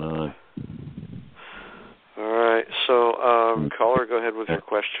what's going on. All right. So, caller, go ahead with your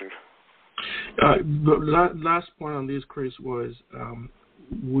question. The last point on this, Chris, was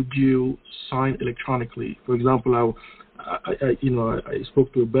would you sign electronically? For example, I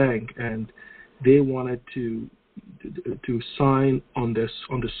spoke to a bank and they wanted to sign on the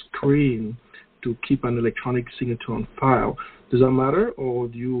screen to keep an electronic signature on file. Does that matter, or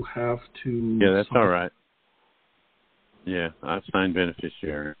do you have to? Yeah, that's all right. Yeah, I've signed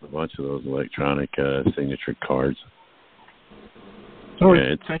Beneficiary a bunch of those electronic signature cards. Oh,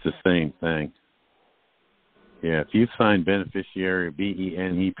 yeah, it's the same thing. Yeah, if you sign Beneficiary,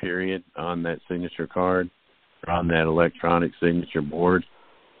 BENE period, on that signature card, or on that electronic signature board,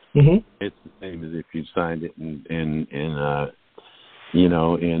 it's the same as if you signed it in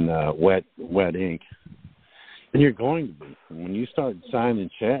wet ink. And you're going to be. When you start signing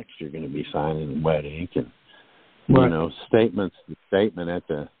checks, you're going to be signing in wet ink. And, the statement at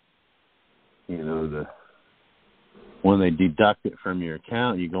the when they deduct it from your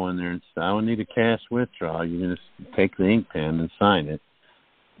account, you go in there and say, I will need a cash withdrawal. You're going to take the ink pen and sign it.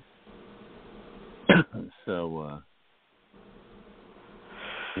 So,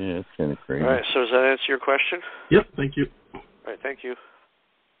 yeah, it's kind of crazy. All right, so does that answer your question? Yep, thank you. All right, thank you.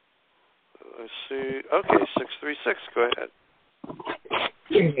 Let's see. Okay, 636, go ahead.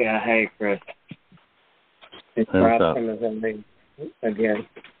 Yeah, hey, Chris. It's Rob from the again.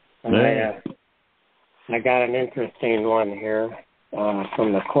 I got an interesting one here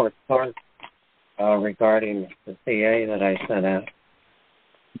from the court clerk regarding the CA that I sent out.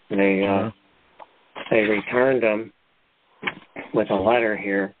 They returned them with a letter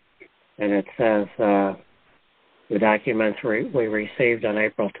here, and it says the documents we received on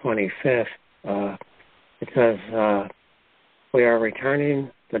April 25th. It says we are returning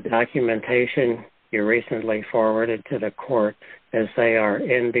the documentation you recently forwarded to the court as they are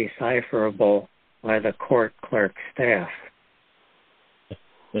indecipherable by the court clerk staff.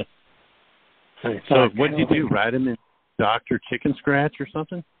 So what did you do? Write them in Dr. Chicken Scratch or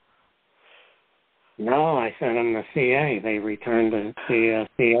something? No, I sent them the CA. They returned the CAs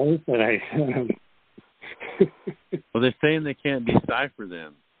that I sent them. Well, they're saying they can't decipher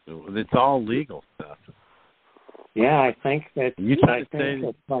them. So it's all legal stuff. Yeah, I think that. You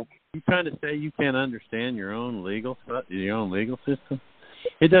trying to say you can't understand your own legal system?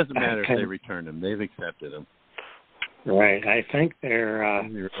 It doesn't matter if they return them; they've accepted them. Right. I think they're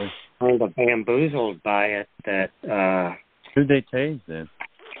kind of bamboozled by it. That who'd they tase then?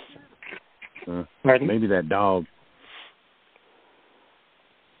 Maybe that dog.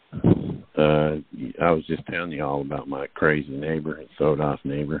 I was just telling you all about my crazy neighbor, sewed off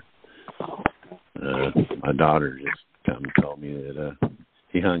neighbor. My daughter just come and told me that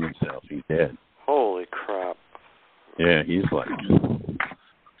he hung himself. He's dead. Holy crap. Yeah, he's like,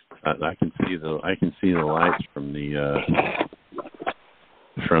 I can see the lights from the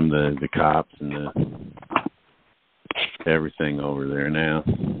cops and everything over there now.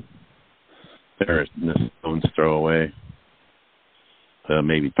 There's the stone's throw away.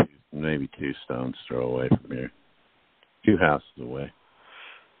 Maybe two stones throw away from here. 2 houses away.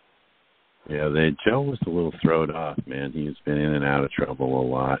 Yeah, Joe was a little thrown off, man. He's been in and out of trouble a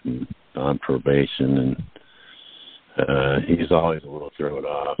lot and on probation, and he's always a little thrown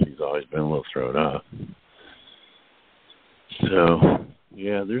off. He's always been a little thrown off. So,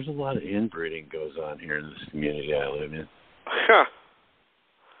 yeah, there's a lot of inbreeding goes on here in this community I live in. Huh.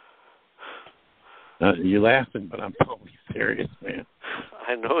 You're laughing, but I'm totally serious, man.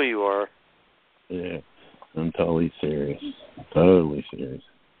 I know you are. Yeah, I'm totally serious. Totally serious.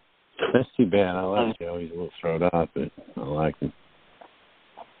 That's too bad. I like Joe. He's a little thrown off, but I like him.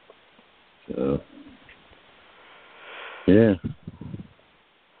 So, yeah.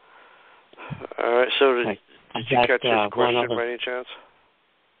 All right. So did you catch his question by any chance?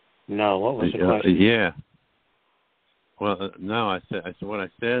 No. What was the question? Yeah. Well, no. I said what I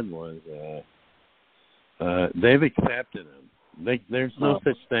said was they've accepted him. There's no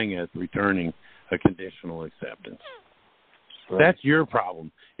such thing as returning a conditional acceptance. Right. That's your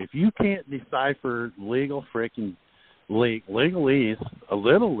problem. If you can't decipher legal freaking legalese, a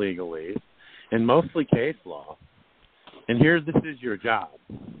little legalese, and mostly case law, and this is your job.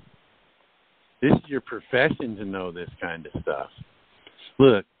 This is your profession to know this kind of stuff.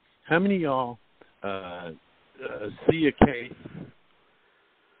 Look, how many of y'all see a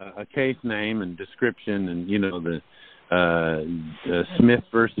case name and description, and the Smith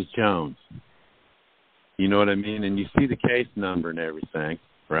versus Jones? You know what I mean? And you see the case number and everything,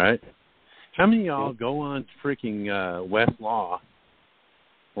 right? How many of y'all go on freaking Westlaw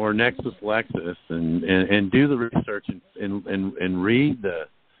or Nexus Lexus and do the research and read the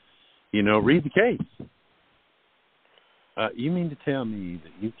case? You mean to tell me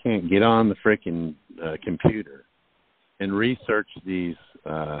that you can't get on the freaking computer and research these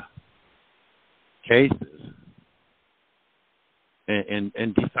cases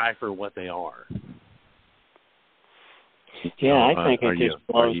and decipher what they are? Yeah, I think it just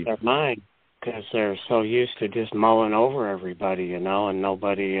blows their mind because they're so used to just mulling over everybody, and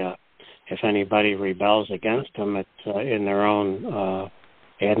nobody, if anybody rebels against them, it's in their own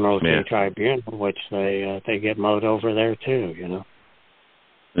Admiralty Tribunal, which they get mowed over there too,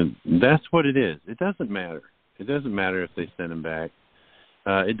 And that's what it is. It doesn't matter. It doesn't matter if they send them back.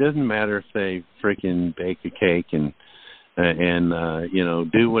 It doesn't matter if they freaking bake a cake and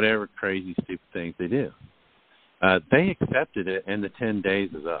do whatever crazy stupid things they do. They accepted it, and the 10 days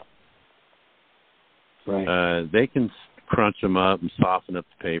is up. Right. They can crunch them up and soften up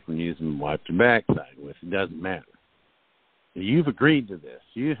the paper and use them and wipe their backside with. It doesn't matter. You've agreed to this.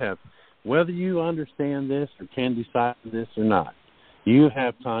 You have, whether you understand this or can decide this or not, you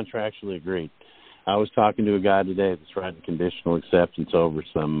have contractually agreed. I was talking to a guy today that's writing conditional acceptance over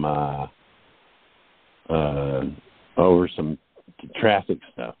some traffic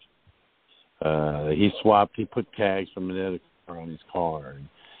stuff. He put tags from another car on his car, and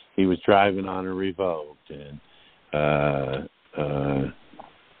he was driving on a revoked, and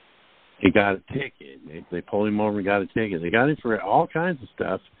he got a ticket. They pulled him over and got a ticket. They got him for all kinds of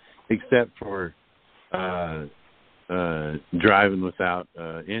stuff except for driving without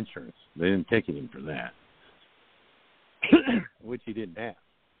insurance. They didn't ticket him for that, which he didn't have.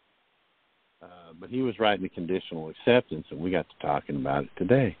 But he was writing a conditional acceptance, and we got to talking about it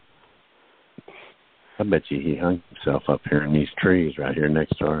today. I bet you he hung himself up here in these trees right here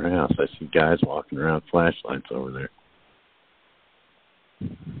next to our house. I see guys walking around with flashlights over there.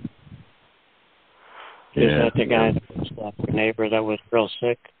 Is that the guy that was the neighbor that was real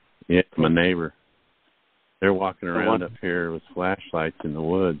sick? Yeah, my neighbor. They're walking around up here with flashlights in the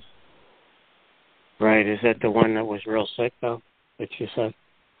woods. Right. Is that the one that was real sick, though, that you said?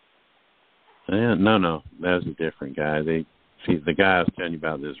 Yeah, no. That was a different guy. The guy I was telling you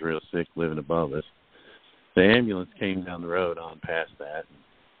about that's real sick living above us. The ambulance came down the road on past that. And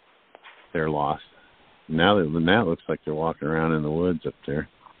they're lost. Now it looks like they're walking around in the woods up there.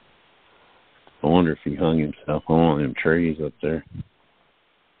 I wonder if he hung himself on one of them trees up there.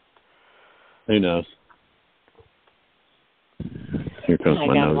 Who knows? Here comes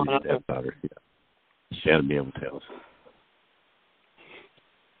my nosy stepdaughter. She had to be able to tell us.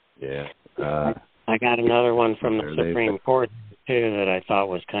 Yeah. I got another one from the Supreme Court, too, that I thought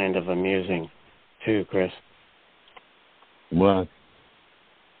was kind of amusing, too, Chris. What?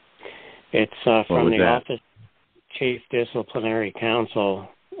 It's from the Office of Chief Disciplinary Counsel,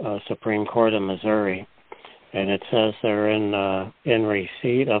 Supreme Court of Missouri. and it says they're in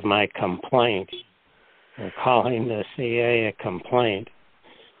receipt of my complaint. They're calling the CA a complaint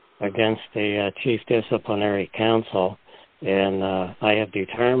against the Chief Disciplinary Counsel, and I have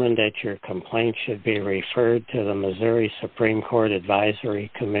determined that your complaint should be referred to the Missouri Supreme Court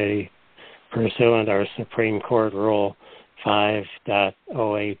Advisory Committee pursuant our Supreme Court Rule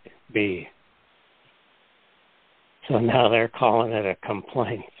 5.08b. So now they're calling it a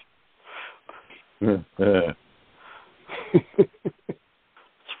complaint. It's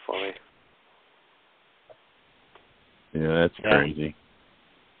funny. Yeah, that's crazy.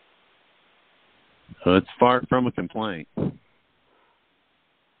 So it's far from a complaint.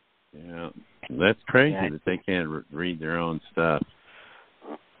 Yeah, that's crazy that they can't read their own stuff.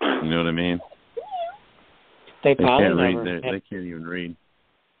 You know what I mean? They can't read. They can't even read.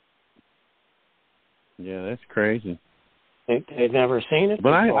 Yeah, that's crazy. They've never seen it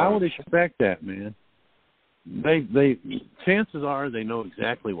but before. I would expect that, man. They chances are they know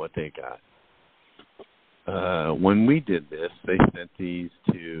exactly what they got. When we did this, they sent these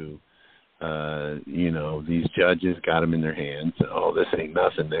to, these judges, got them in their hands. Oh, this ain't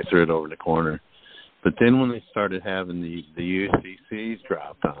nothing. They threw it over the corner. But then when they started having the UCCs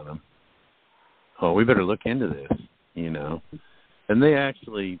dropped on them, oh, we better look into this, And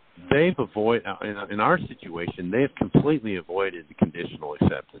they've avoided, in our situation, they have completely avoided the conditional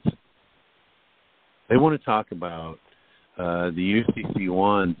acceptance. They want to talk about the UCC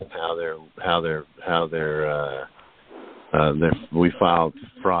ones and we filed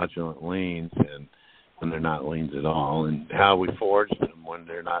fraudulent liens and when they're not liens at all, and how we forged them when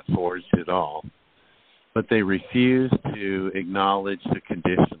they're not forged at all. But they refuse to acknowledge the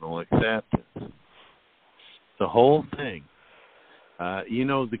conditional acceptance. The whole thing.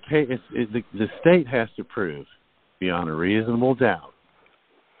 The case the state has to prove beyond a reasonable doubt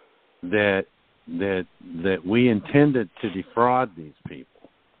that we intended to defraud these people.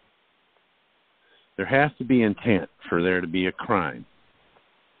 There has to be intent for there to be a crime.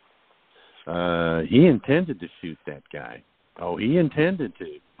 He intended to shoot that guy. Oh, he intended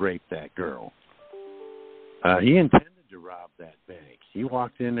to rape that girl. He intended to rob that bank. He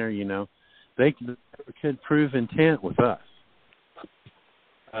walked in there, They could prove intent with us.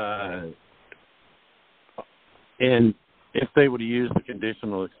 And if they would have used the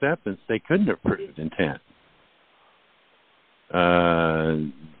conditional acceptance, they couldn't have proved intent.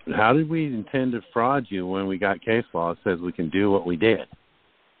 How did we intend to fraud you when we got case law that says we can do what we did?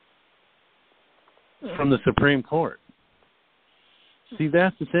 From the Supreme Court. See,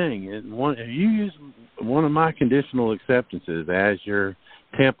 that's the thing. If you use one of my conditional acceptances as your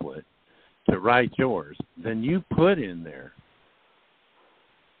template to write yours, then you put in there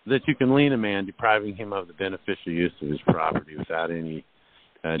that you can lien a man depriving him of the beneficial use of his property without any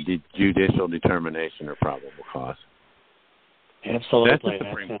judicial determination or probable cause. Absolutely. That's a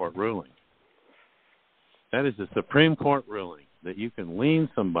Supreme Court ruling. That is a Supreme Court ruling that you can lien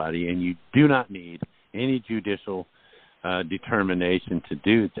somebody and you do not need any judicial determination to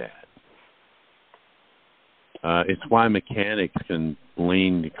do that. It's why mechanics can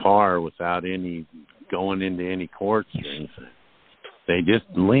lien the car without any going into any courts or anything. They just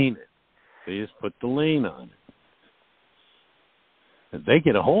lien it. They just put the lien on it. If they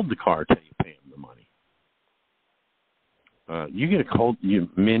get a hold of the car till you pay them the money. You get a hold,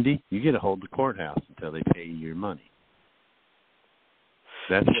 Mindy. You get a hold of the courthouse until they pay you your money.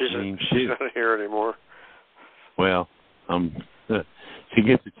 That's what liens do. She's not here anymore. Well, she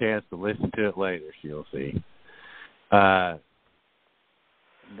gets a chance to listen to it later. She'll see. But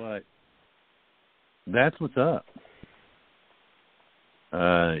that's what's up.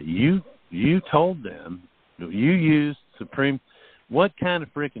 You told them you used what kind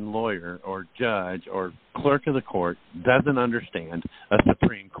of freaking lawyer or judge or clerk of the court doesn't understand a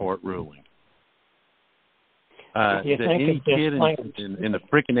Supreme Court ruling? Any kid in the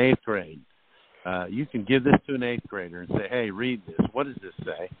freaking 8th grade, you can give this to an 8th grader and say, hey, read this. What does this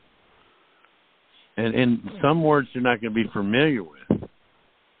say? And some words you're not going to be familiar with,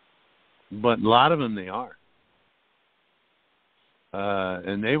 but a lot of them they are.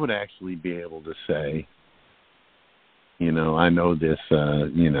 And they would actually be able to say, I know this, I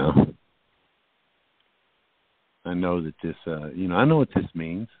know that this, I know what this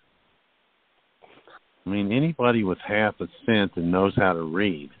means. I mean, anybody with half a cent and knows how to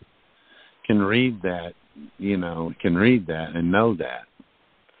read can read that, and know that.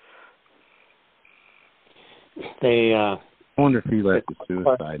 I wonder if he left the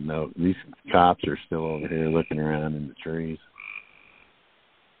suicide note. These cops are still over here looking around in the trees.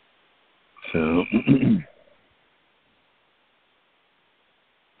 So,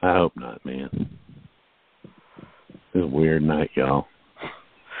 I hope not, man. It's a weird night, y'all.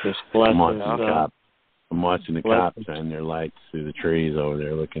 Just I'm watching the cops shine their lights through the trees over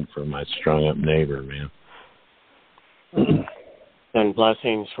there looking for my strung-up neighbor, man. And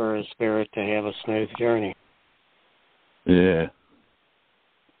blessings for his spirit to have a smooth journey. Yeah.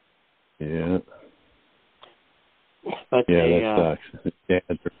 Yeah. But that sucks. Yeah,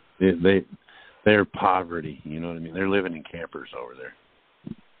 they're poverty, you know what I mean? They're living in campers over there.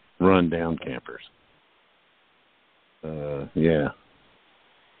 Run-down campers. Yeah.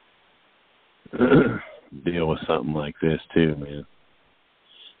 Deal with something like this too, man.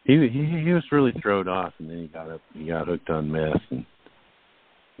 He was really thrown off, and then he got hooked on meth and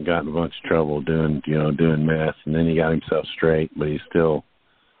got in a bunch of trouble doing meth, and then he got himself straight, but he's still,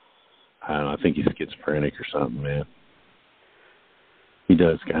 I don't know, I think he's schizophrenic or something, man. He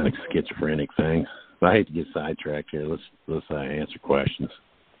does kind of schizophrenic things. But I hate to get sidetracked here. Let's answer questions.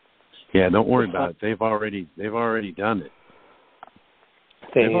 Yeah, don't worry about it. They've already done it.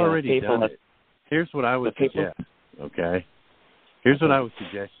 They've already done it. Here's what I would suggest, okay? Here's what I would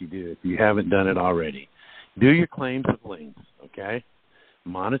suggest you do if you haven't done it already. Do your claims of liens, okay?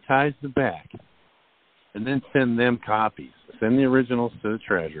 Monetize the back, and then send them copies. Send the originals to the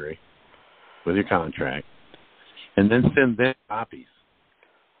Treasury with your contract, and then send them copies.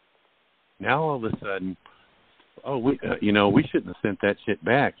 Now all of a sudden, we shouldn't have sent that shit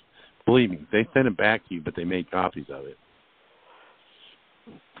back. Believe me, they sent it back to you, but they made copies of it.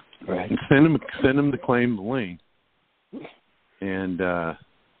 Right. And send them the claim of lien, and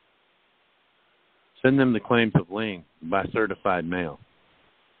send them the claims of lien by certified mail.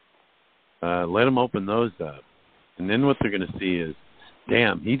 Let them open those up, and then what they're going to see is,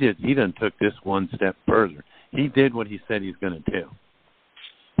 damn, he done took this one step further. He did what he said he's going to do.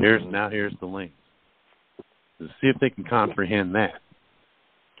 Here's the lien. Let's see if they can comprehend that.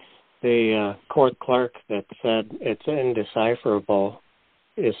 The court clerk that said it's indecipherable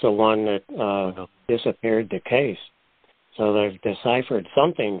is the one that disappeared the case. So they've deciphered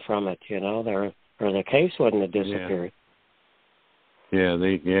something from it, or the case wouldn't have disappeared. Yeah,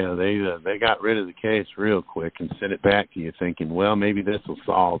 they got rid of the case real quick and sent it back to you, thinking, well, maybe this will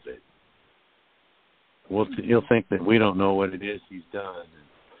solve it. Well, he'll think that we don't know what it is he's done,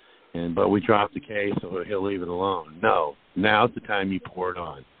 but we dropped the case, so he'll leave it alone. No, now's the time you pour it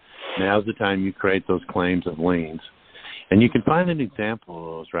on. Now's the time you create those claims of liens. And you can find an example of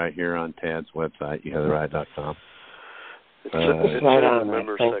those right here on Tad's website, youhavetheright.com. It's right on the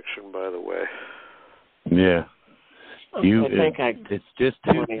member section, by the way. Yeah. It's just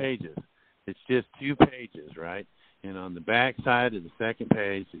 2 pages. It's just 2 pages, right? And on the back side of the second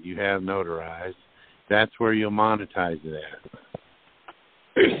page that you have notarized, that's where you'll monetize it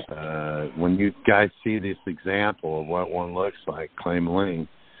at. When you guys see this example of what one looks like, claim lien,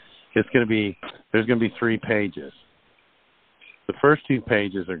 there's going to be 3 pages. The first 2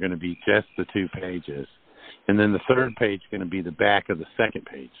 pages are going to be just the 2 pages, and then the third page is going to be the back of the second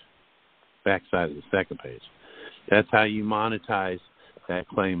page, back side of the second page. That's how you monetize that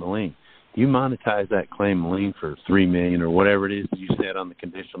claim of lien. You monetize that claim of lien for $3 million or whatever it is you said on the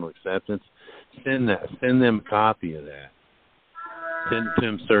conditional acceptance. Send them a copy of that. Send it to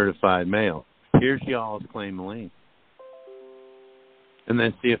them certified mail. Here's y'all's claim of lien. And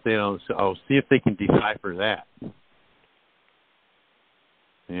then see if they can decipher that.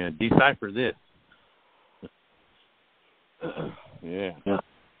 Yeah, decipher this. Yeah.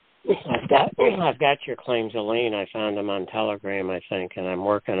 I've got your claims of lien. I found them on Telegram, I think, and I'm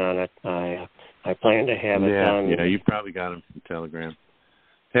working on it. I plan to have it done. Yeah, you probably got them from Telegram.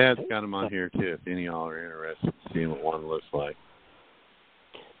 Tad's got them on here too. If any of y'all are interested in seeing what one looks like.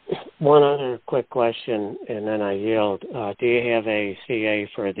 One other quick question, and then I yield. Do you have a CA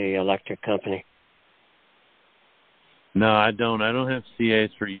for the electric company? No, I don't. I don't have CAs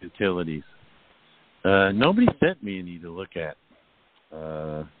for utilities. Nobody sent me any to look at.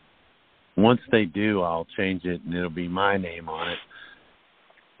 Once they do, I'll change it, and it'll be my name on it.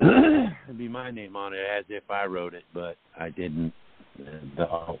 It'll be my name on it as if I wrote it, but I didn't. And,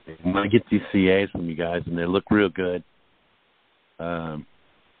 when I get these CAs from you guys, and they look real good,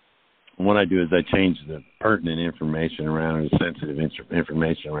 what I do is I change the pertinent information around and the sensitive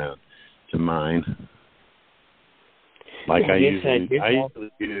information around to mine. Like I usually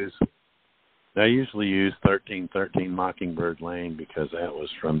use 1313 Mockingbird Lane because that was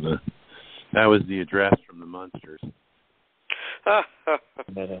the address from the Munsters. So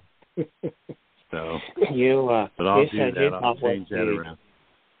but I'll do that. I'll change that around.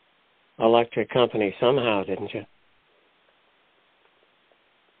 Electric company somehow, didn't you?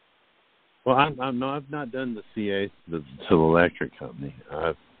 Well, I've not done the CAs to the electric company.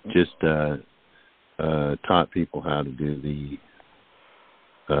 I've just taught people how to do the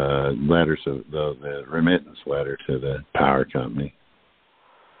letters of the remittance letter to the power company,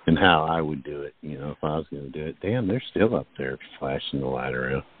 and how I would do it. You know, if I was going to do it. Damn, they're still up there flashing the light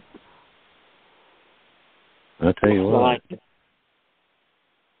around. I'll tell you what.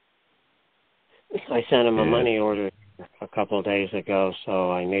 I sent him a money order a couple of days ago,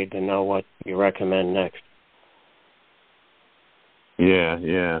 so I need to know what you recommend next.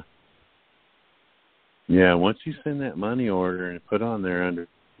 Yeah. Once you send that money order and put on there under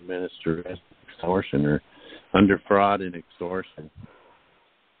administrative extortion or under fraud and extortion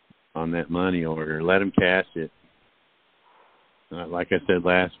on that money order, let them cash it. Like I said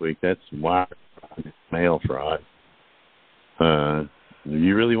last week, that's wire fraud, mail fraud.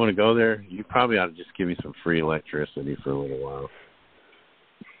 You really want to go there? You probably ought to just give me some free electricity for a little while.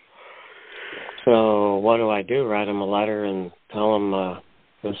 So what do I do? Write them a letter and tell them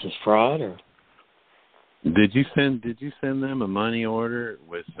this is fraud, or? Did you send them a money order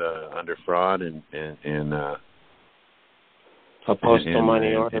with under fraud and a postal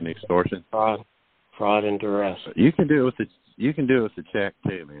money order and extortion? Fraud and duress. You can do it with the check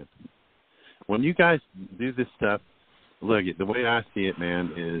too, man. When you guys do this stuff, look, the way I see it,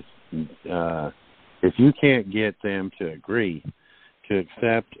 man, is if you can't get them to agree to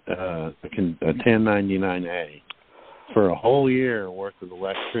accept a 1099-A for a whole year worth of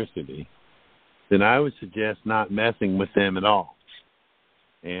electricity, then I would suggest not messing with them at all,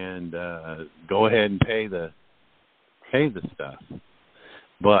 and go ahead and pay the stuff.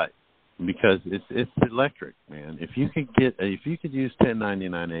 But because it's electric, man. If you could use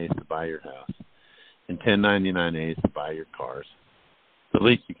 1099-A's to buy your house and 1099-A's to buy your cars, the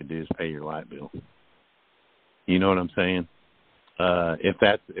least you can do is pay your light bill. You know what I'm saying?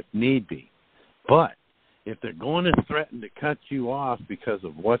 If need be. But if they're going to threaten to cut you off because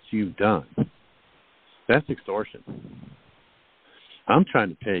of what you've done, that's extortion. I'm trying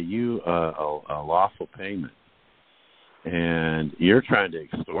to pay you a lawful payment, and you're trying to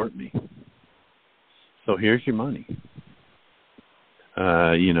extort me. So here's your money.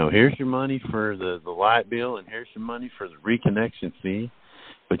 Here's your money for the light bill, and here's your money for the reconnection fee.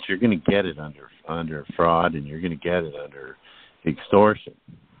 But you're going to get it under fraud, and you're going to get it under extortion.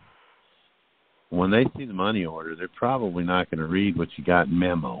 When they see the money order, they're probably not going to read what you got in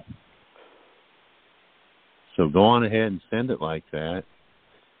memo. So go on ahead and send it like that,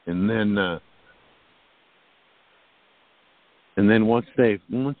 and then once they've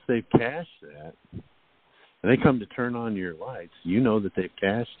cashed that, and they come to turn on your lights, you know that they've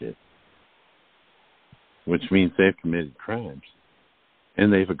cashed it, which means they've committed crimes,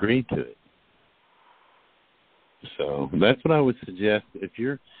 and they've agreed to it. So that's what I would suggest. If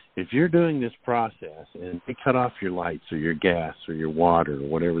you're doing this process and they cut off your lights or your gas or your water or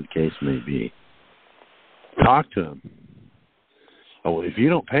whatever the case may be, talk to them. Oh, well, if you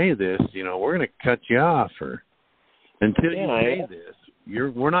don't pay this, we're going to cut you off, or until you pay this,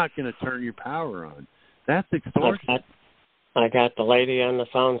 we're not going to turn your power on. That's extortion. I got the lady on the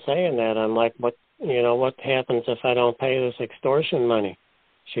phone saying that. I'm like, what happens if I don't pay this extortion money?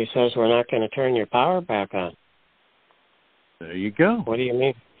 She says, we're not going to turn your power back on. There you go. What do you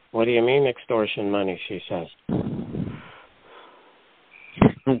mean? What do you mean extortion money? She says.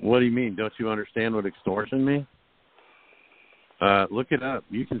 What do you mean? Don't you understand what extortion means? Look it up.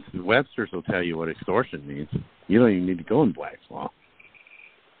 Webster's will tell you what extortion means. You don't even need to go in Black's Law.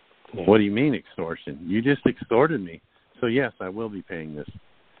 Yeah. What do you mean extortion? You just extorted me. So yes, I will be paying this.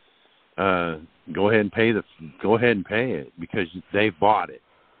 Go ahead and pay it because they bought it.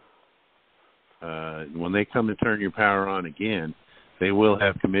 When they come to turn your power on again, they will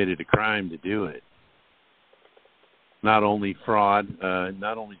have committed a crime to do it. Not only fraud,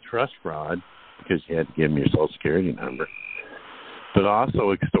 not only trust fraud, because you had to give them your Social Security number, but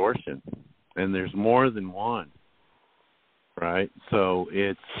also extortion. And there's more than one, right? So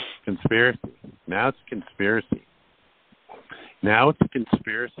it's conspiracy. Now it's conspiracy. Now it's a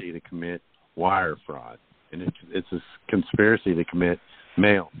conspiracy to commit wire fraud. And it's a conspiracy to commit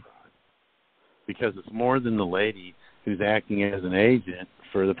mail fraud. Because it's more than the lady who's acting as an agent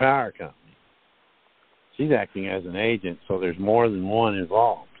for the power company. She's acting as an agent, so there's more than one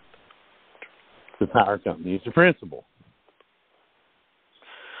involved. The power company is the principal.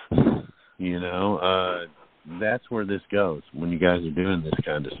 That's where this goes when you guys are doing this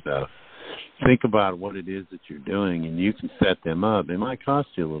kind of stuff. Think about what it is that you're doing, and you can set them up. It might cost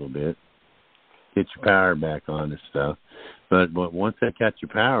you a little bit, get your power back on and stuff. But once they got your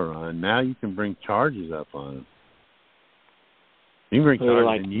power on, now you can bring charges up on them. You can bring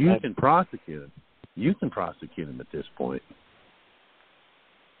charges, and you can prosecute them. You can prosecute them at this point.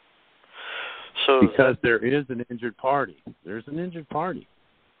 because there is an injured party. There's an injured party.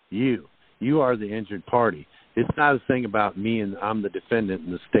 You are the injured party. It's not a thing about me and I'm the defendant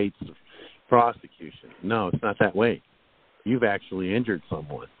in the state's prosecution. No, it's not that way. You've actually injured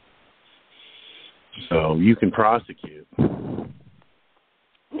someone. So you can prosecute. And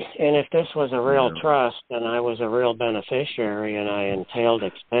if this was a real trust and I was a real beneficiary and I entailed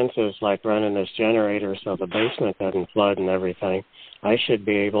expenses like running this generator so the basement doesn't flood and everything, I should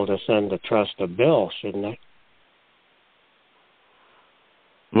be able to send the trust a bill, shouldn't I?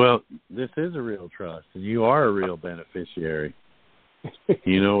 Well, this is a real trust, and you are a real beneficiary.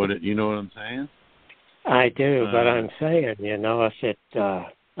 You know what I'm saying? I do, but I'm saying, if it,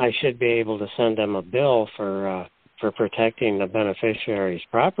 I should be able to send them a bill for protecting the beneficiary's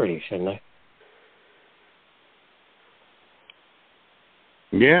property, shouldn't I?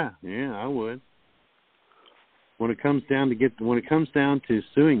 Yeah, I would. When it comes down to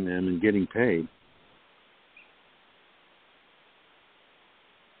suing them and getting paid.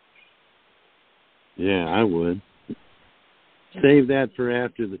 Yeah, I would. Save that for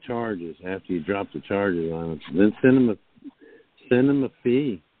after the charges, after you drop the charges on them. Then send them a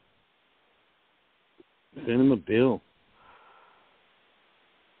fee. Send them a bill.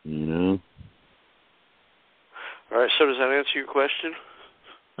 All right, so does that answer your question?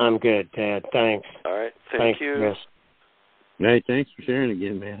 I'm good, Dad. Thanks. All right, thanks you. Chris. Hey, thanks for sharing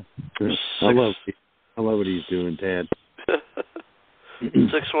again, man. I love what he's doing, Dad.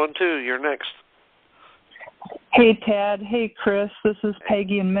 612, you're next. Hey, Tad. Hey, Chris. This is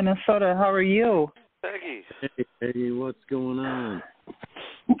Peggy in Minnesota. How are you? Peggy. Hey, Peggy, what's going on?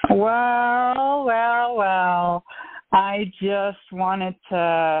 Well. I just wanted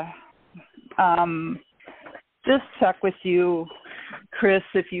to just check with you, Chris,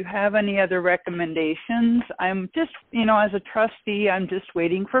 if you have any other recommendations. I'm just, as a trustee, I'm just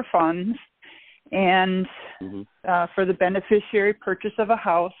waiting for funds and for the beneficiary purchase of a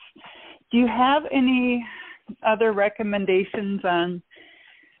house. Do you have any other recommendations on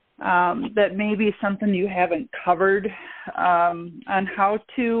that maybe something you haven't covered on how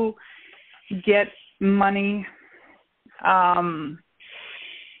to get money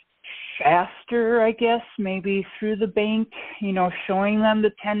faster, I guess, maybe through the bank, showing them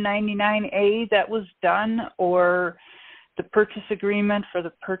the 1099-A that was done or the purchase agreement for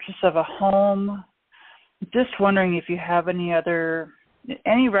the purchase of a home? Just wondering if you have any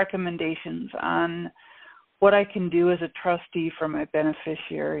recommendations on what I can do as a trustee for my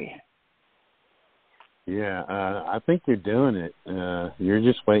beneficiary. Yeah, I think you're doing it. You're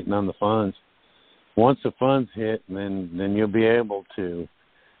just waiting on the funds. Once the funds hit, then you'll be able to,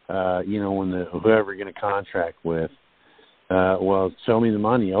 when whoever you're going to contract with, show me the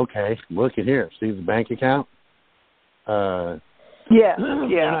money. Okay, look at here. See the bank account? Yeah.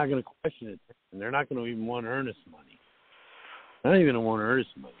 They're not going to question it, and they're not going to even want earnest money. They're not even going to want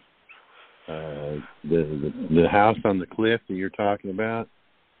earnest money. The house on the cliff that you're talking about,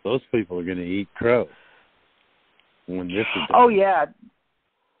 those people are going to eat crow when this is done. Oh yeah,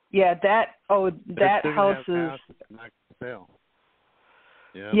 that house is not going to sell.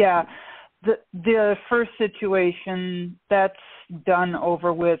 Yeah, the first situation that's done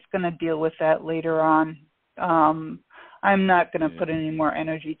over with. Going to deal with that later on. I'm not going to put any more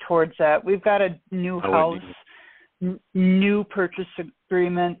energy towards that. We've got a new house, new purchase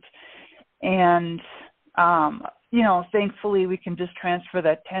agreement. And, thankfully we can just transfer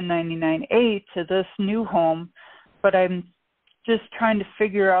that 1099-A to this new home. But I'm just trying to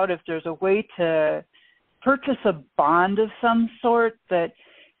figure out if there's a way to purchase a bond of some sort that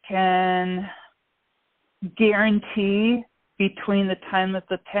can guarantee between the time that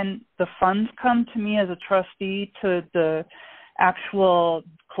the funds come to me as a trustee to the actual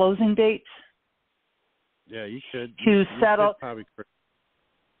closing date. Yeah, you could. To settle.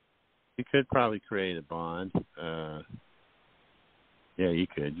 You could probably create a bond. You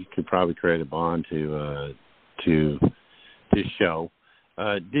could. You could probably create a bond to show.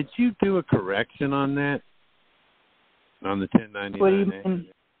 Did you do a correction on that? On the 1099? What do you mean?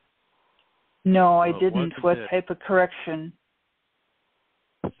 No, I didn't. What type of correction?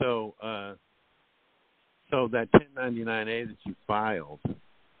 So that 1099-A that you filed,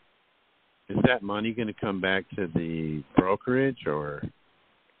 is that money going to come back to the brokerage or?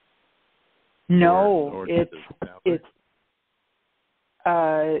 No, it's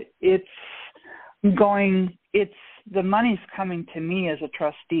the money's coming to me as a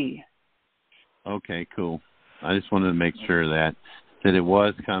trustee. Okay, cool. I just wanted to make sure that it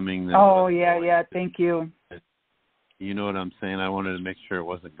was coming. Yeah, thank you. You know what I'm saying? I wanted to make sure it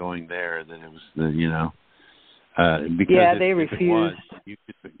wasn't going there, that it was because they refused.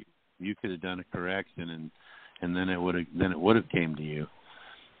 you could have done a correction, and then it would have came to you.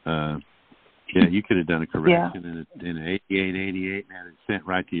 Yeah, you could have done a correction in 8888 and had it sent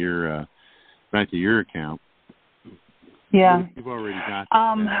right to your account. Yeah. You've already got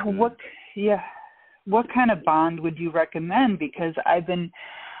what kind of bond would you recommend? Because I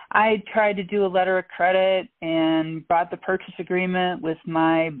tried to do a letter of credit and brought the purchase agreement with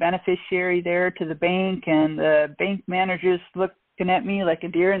my beneficiary there to the bank, and the bank manager's looking at me like a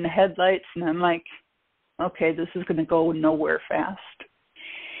deer in the headlights, and I'm like, okay, this is going to go nowhere fast.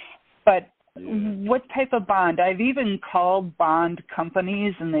 But what type of bond? I've even called bond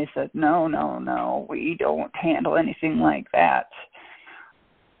companies, and they said, no, we don't handle anything like that.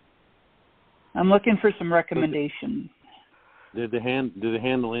 I'm looking for some recommendations. Did they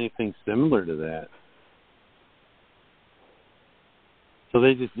handle anything similar to that? So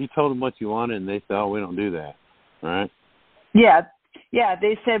you told them what you wanted, and they said, "Oh, we don't do that," right? Yeah.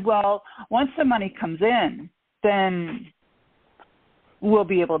 They said, "Well, once the money comes in, then we'll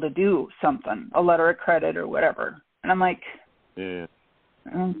be able to do something, a letter of credit or whatever." And I'm like, "Yeah,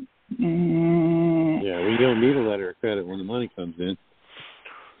 we don't need a letter of credit when the money comes in."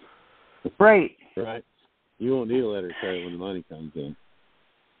 Right. Right. You won't need a letter of credit when the money comes in.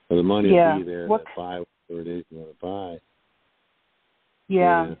 Or the money will be there to buy whatever it is you want to buy.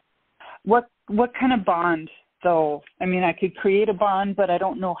 Yeah. What kind of bond, though? I mean, I could create a bond, but I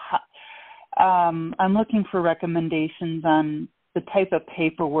don't know how. I'm looking for recommendations on the type of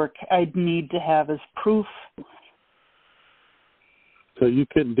paperwork I'd need to have as proof. So you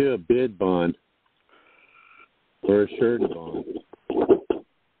couldn't do a bid bond or a surety bond.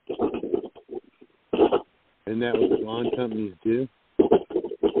 Isn't that what the bond companies do? It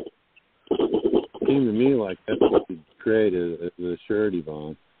seemed to me like that's what you create as a surety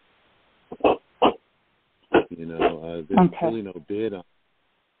bond. There's really no bid on.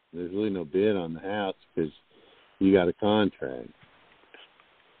 There's really no bid on the house because you got a contract.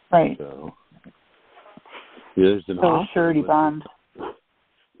 Right. So there's an a surety bond.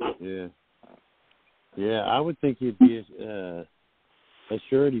 Yeah. Yeah, I would think it'd be a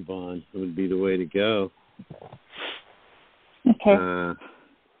surety bond would be the way to go. Okay.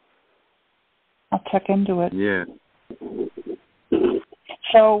 I'll check into it. Yeah.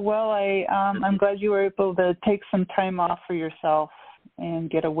 So, I'm glad you were able to take some time off for yourself and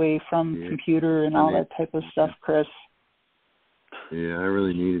get away from computer and all that type of stuff, Chris. Yeah, I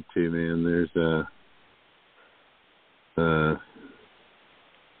really needed to, man. There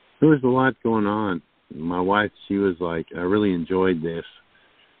was a lot going on. My wife, she was like, I really enjoyed this.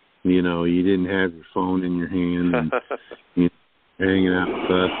 You didn't have your phone in your hand and hanging out with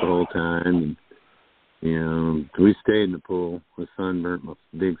us the whole time. And, we stayed in the pool. The sun burnt my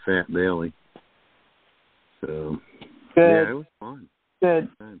big fat belly. So, good. Yeah, it was fun. Good.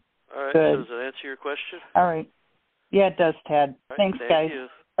 All right, good. So does that answer your question? All right. Yeah, it does, Ted. Right, Thanks, guys. You.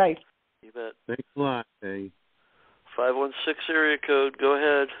 Bye. You bet. Thanks a lot, hey. 516 area code, go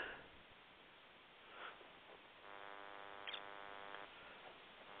ahead.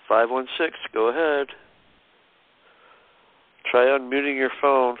 Go ahead. Try unmuting your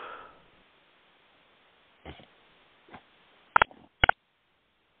phone.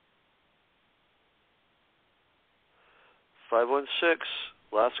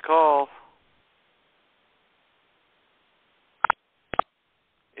 Last call.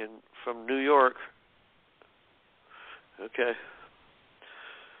 From New York. Okay.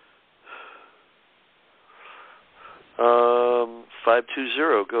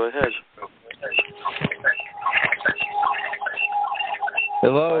 520, go ahead.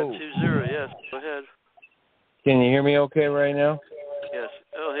 Hello. 520, yes, go ahead. Can you hear me okay right now? Yes.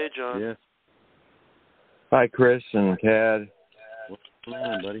 Oh, hey, John. Yes. Hi, Chris and Tad. What's going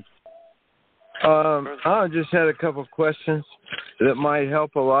on, buddy? I just had a couple of questions that might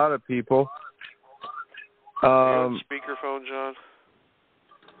help a lot of people. You're on speakerphone, John?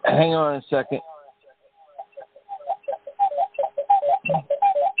 Hang on a second.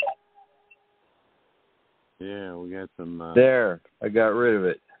 Yeah, we got some... There, I got rid of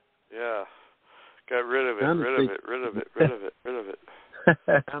it. Yeah, got rid of it.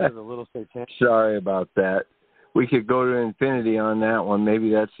 Sounded a little satanic. Sorry about that. We could go to infinity on that one. Maybe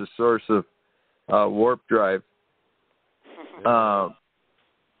that's the source of warp drive.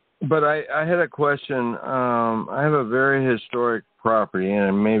 But I had a question. I have a very historic property,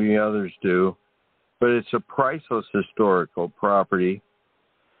 and maybe others do, but it's a priceless historical property.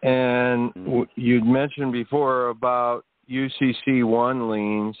 And you'd mentioned before about UCC1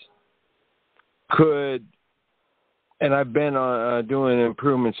 liens and I've been doing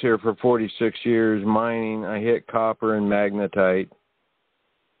improvements here for 46 years, mining. I hit copper and magnetite.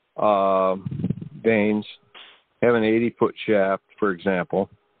 veins, have an 80-foot shaft, for example,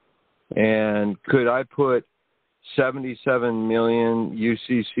 and could I put 77 million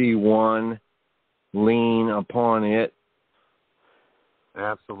UCC1 lien upon it?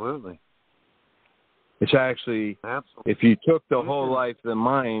 Absolutely. It's actually, if you took the whole life of the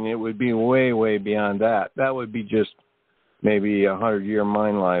mine, it would be way, way beyond that. That would be just maybe 100-year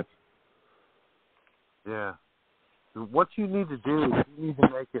mine life. Yeah. What you need to do is you need to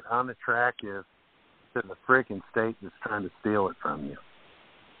make it unattractive to the freaking state that's trying to steal it from you.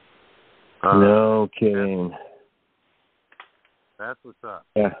 No kidding. That's what's up.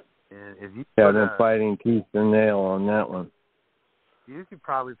 Yeah. And if you I've been fighting tooth and nail on that one. You could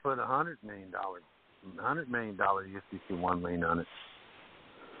probably put $100 million UCC1 lien on it.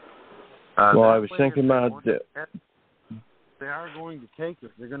 Well, I was thinking about that. They are going to take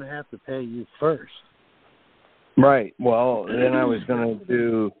it. They're going to have to pay you first. Right. Well, then I was going to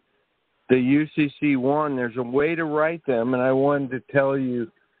do the UCC1. There's a way to write them, and I wanted to tell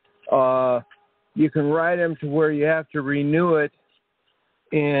you, you can write them to where you have to renew it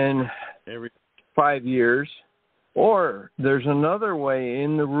in every 5 years. Or there's another way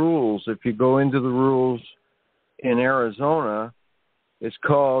in the rules. If you go into the rules in Arizona, it's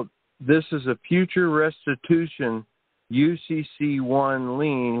called, this is a future restitution UCC1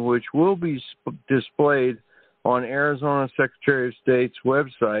 lien, which will be displayed on Arizona Secretary of State's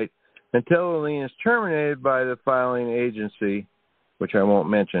website until the lien is terminated by the filing agency, which I won't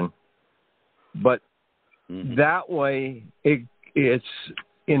mention. But that way, it's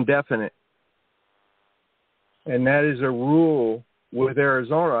indefinite. And that is a rule with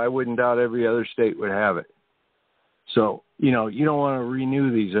Arizona. I wouldn't doubt every other state would have it. So, you know, you don't want to renew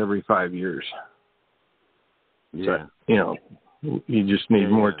these every 5 years. Yeah. So, you know, you just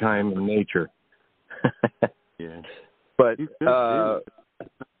need more time in nature. Yeah. But, to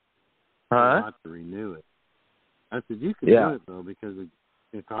renew it. I said you could do it, though, because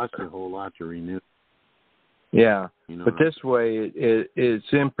it costs you a whole lot to renew it. Yeah. You know, but this way,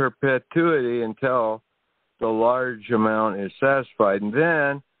 it's in perpetuity until the large amount is satisfied. And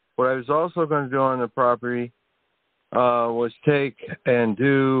then what I was also going to do on the property was take and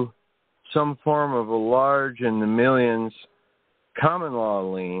do some form of a large in the millions common law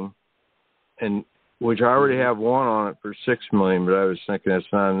lien, and which I already have one on it for $6 million, but I was thinking that's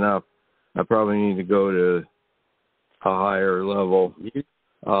not enough. I probably need to go to a higher level,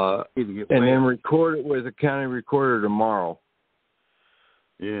 and then record it with the county recorder tomorrow.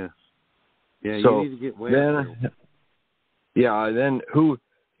 Yeah. Yeah, so you need to get way then,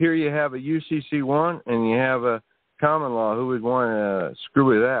 here you have a UCC1 and you have a common law. Who would want to screw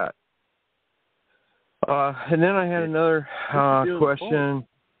with that? And then I had another question.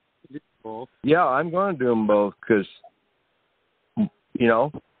 Yeah, I'm going to do them both because, you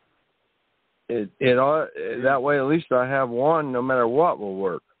know, that way at least I have one no matter what will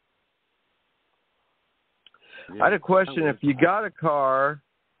work. I had a question. If you got a car,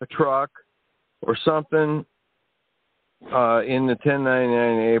 a truck, or something in the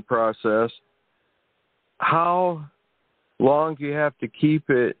 1099A process, how long do you have to keep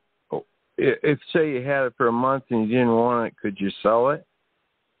it? If, say, you had it for a month and you didn't want it, could you sell it?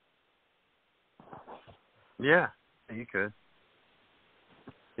 Yeah, you could.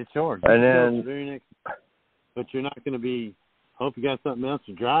 It's yours. And then, but you're not going to be. Hope you got something else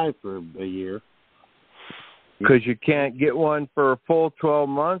to drive for a year. Because you can't get one for a full 12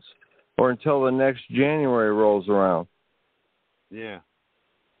 months or until the next January rolls around. Yeah.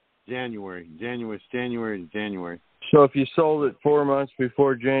 January. It's January to January. So if you sold it 4 months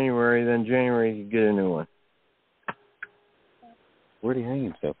before January, then January you get a new one. Where'd he hang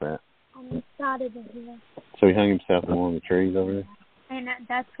himself at? On the side of the hill. So he hung himself in one of the trees over there? And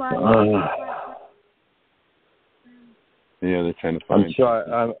that's why. Yeah, they're trying to find.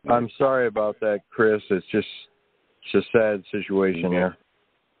 I'm sorry about that, Chris. It's a sad situation there.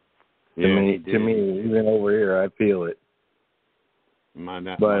 Yeah, to me, even over here, I feel it. My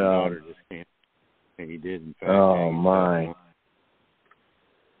daughter just can't. And he did, in fact. Oh, my.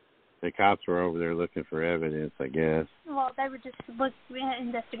 The cops were over there looking for evidence, I guess. Well, they were just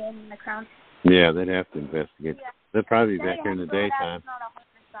investigating the crime. Yeah, they'd have to investigate. Yeah. They'll probably be back here in the daytime.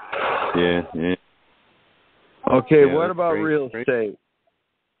 Yeah. Okay, what about real estate?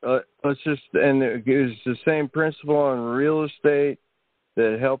 Let's just, and is the same principle on real estate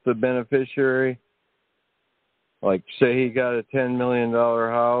that helped the beneficiary? Like, say he got a $10 million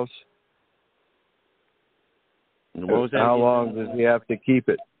house. How long does he have to keep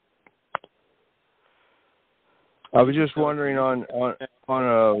it? I was just wondering on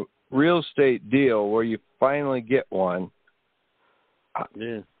a real estate deal where you finally get one,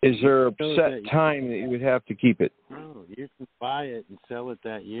 Is there a set time that you would have to keep it? No, you can buy it and sell it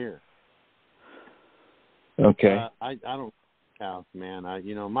that year. Okay. I don't house, man. I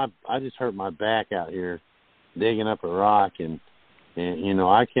just hurt my back out here digging up a rock, and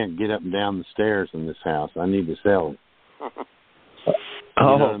I can't get up and down the stairs in this house. I need to sell it. You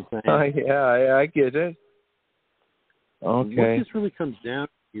know what I'm saying? Yeah, I get it. Okay. What this really comes down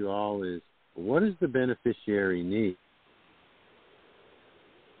to, you all, is what does the beneficiary need?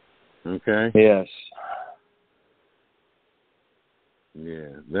 Okay. Yes.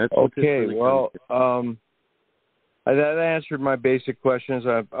 Yeah, that's okay. Well, that answered my basic questions.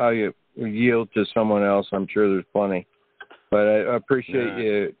 I yield to someone else. I'm sure there's plenty, but I appreciate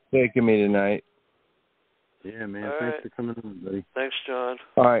you taking me tonight. Yeah, man. Thanks for coming on, buddy. Thanks, John.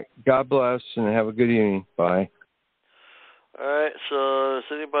 All right. God bless, and have a good evening. Bye. All right. So, does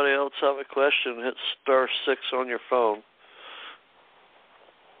anybody else have a question? Hit *6 on your phone.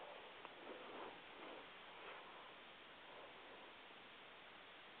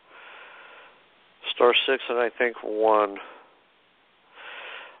 *6 and I think 1.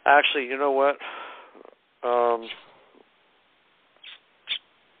 Actually, you know what?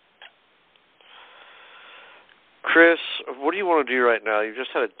 Chris, what do you want to do right now? You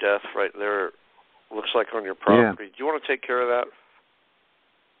just had a death right there, looks like, on your property. Do you want to take care of that?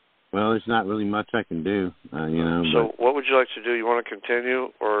 Well, there's not really much I can do, So, what would you like to do? You want to continue,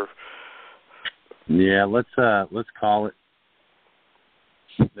 or? Yeah, let's call it.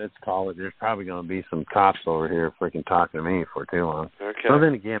 Let's call it. There's probably going to be some cops over here freaking talking to me for too long. Okay. Well,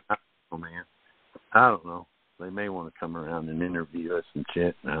 then again, I don't know, man. I don't know. They may want to come around and interview us and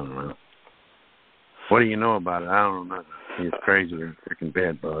shit. I don't know. What do you know about it? I don't know nothing. He's crazy with a freaking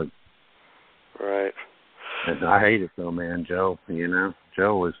bed bug. Right. And I hate it though, man. Joe,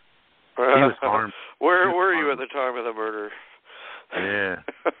 Joe was he was harmed. Where were you at the time of the murder? Yeah.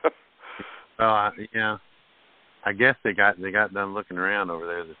 Well, I guess they got done looking around over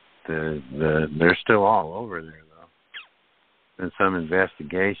there. They're still all over there though. In some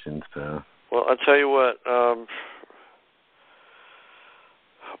investigations, so. Well, I'll tell you what.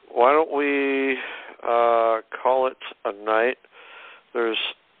 Why don't we call it a night? There's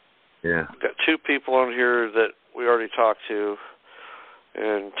got 2 people on here that we already talked to,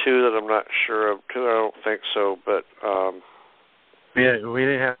 and 2 that I'm not sure of. 2 I don't think so, but we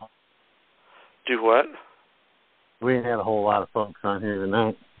didn't have. Do what? We didn't have a whole lot of folks on here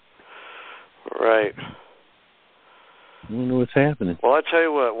tonight. Right. I don't know what's happening. Well, I tell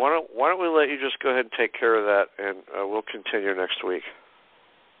you what. Why don't we let you just go ahead and take care of that, and we'll continue next week.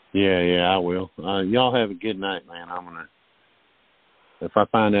 Yeah, I will. Y'all have a good night, man. If I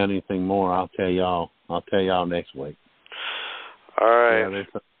find out anything more, I'll tell y'all. I'll tell y'all next week. All right. Yeah, there's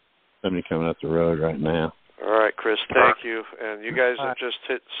somebody coming up the road right now. All right, Chris. Thank you. And you guys that just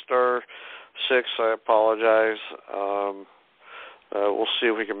hit *6, I apologize. We'll see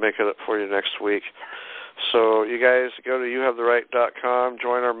if we can make it up for you next week. So you guys go to youhavetheright.com,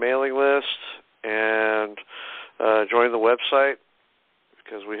 join our mailing list, and join the website,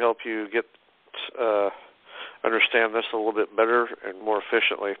 because we help you get understand this a little bit better and more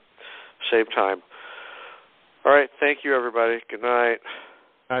efficiently, save time. All right, thank you, everybody. Good night.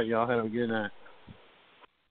 All right, y'all have a good night.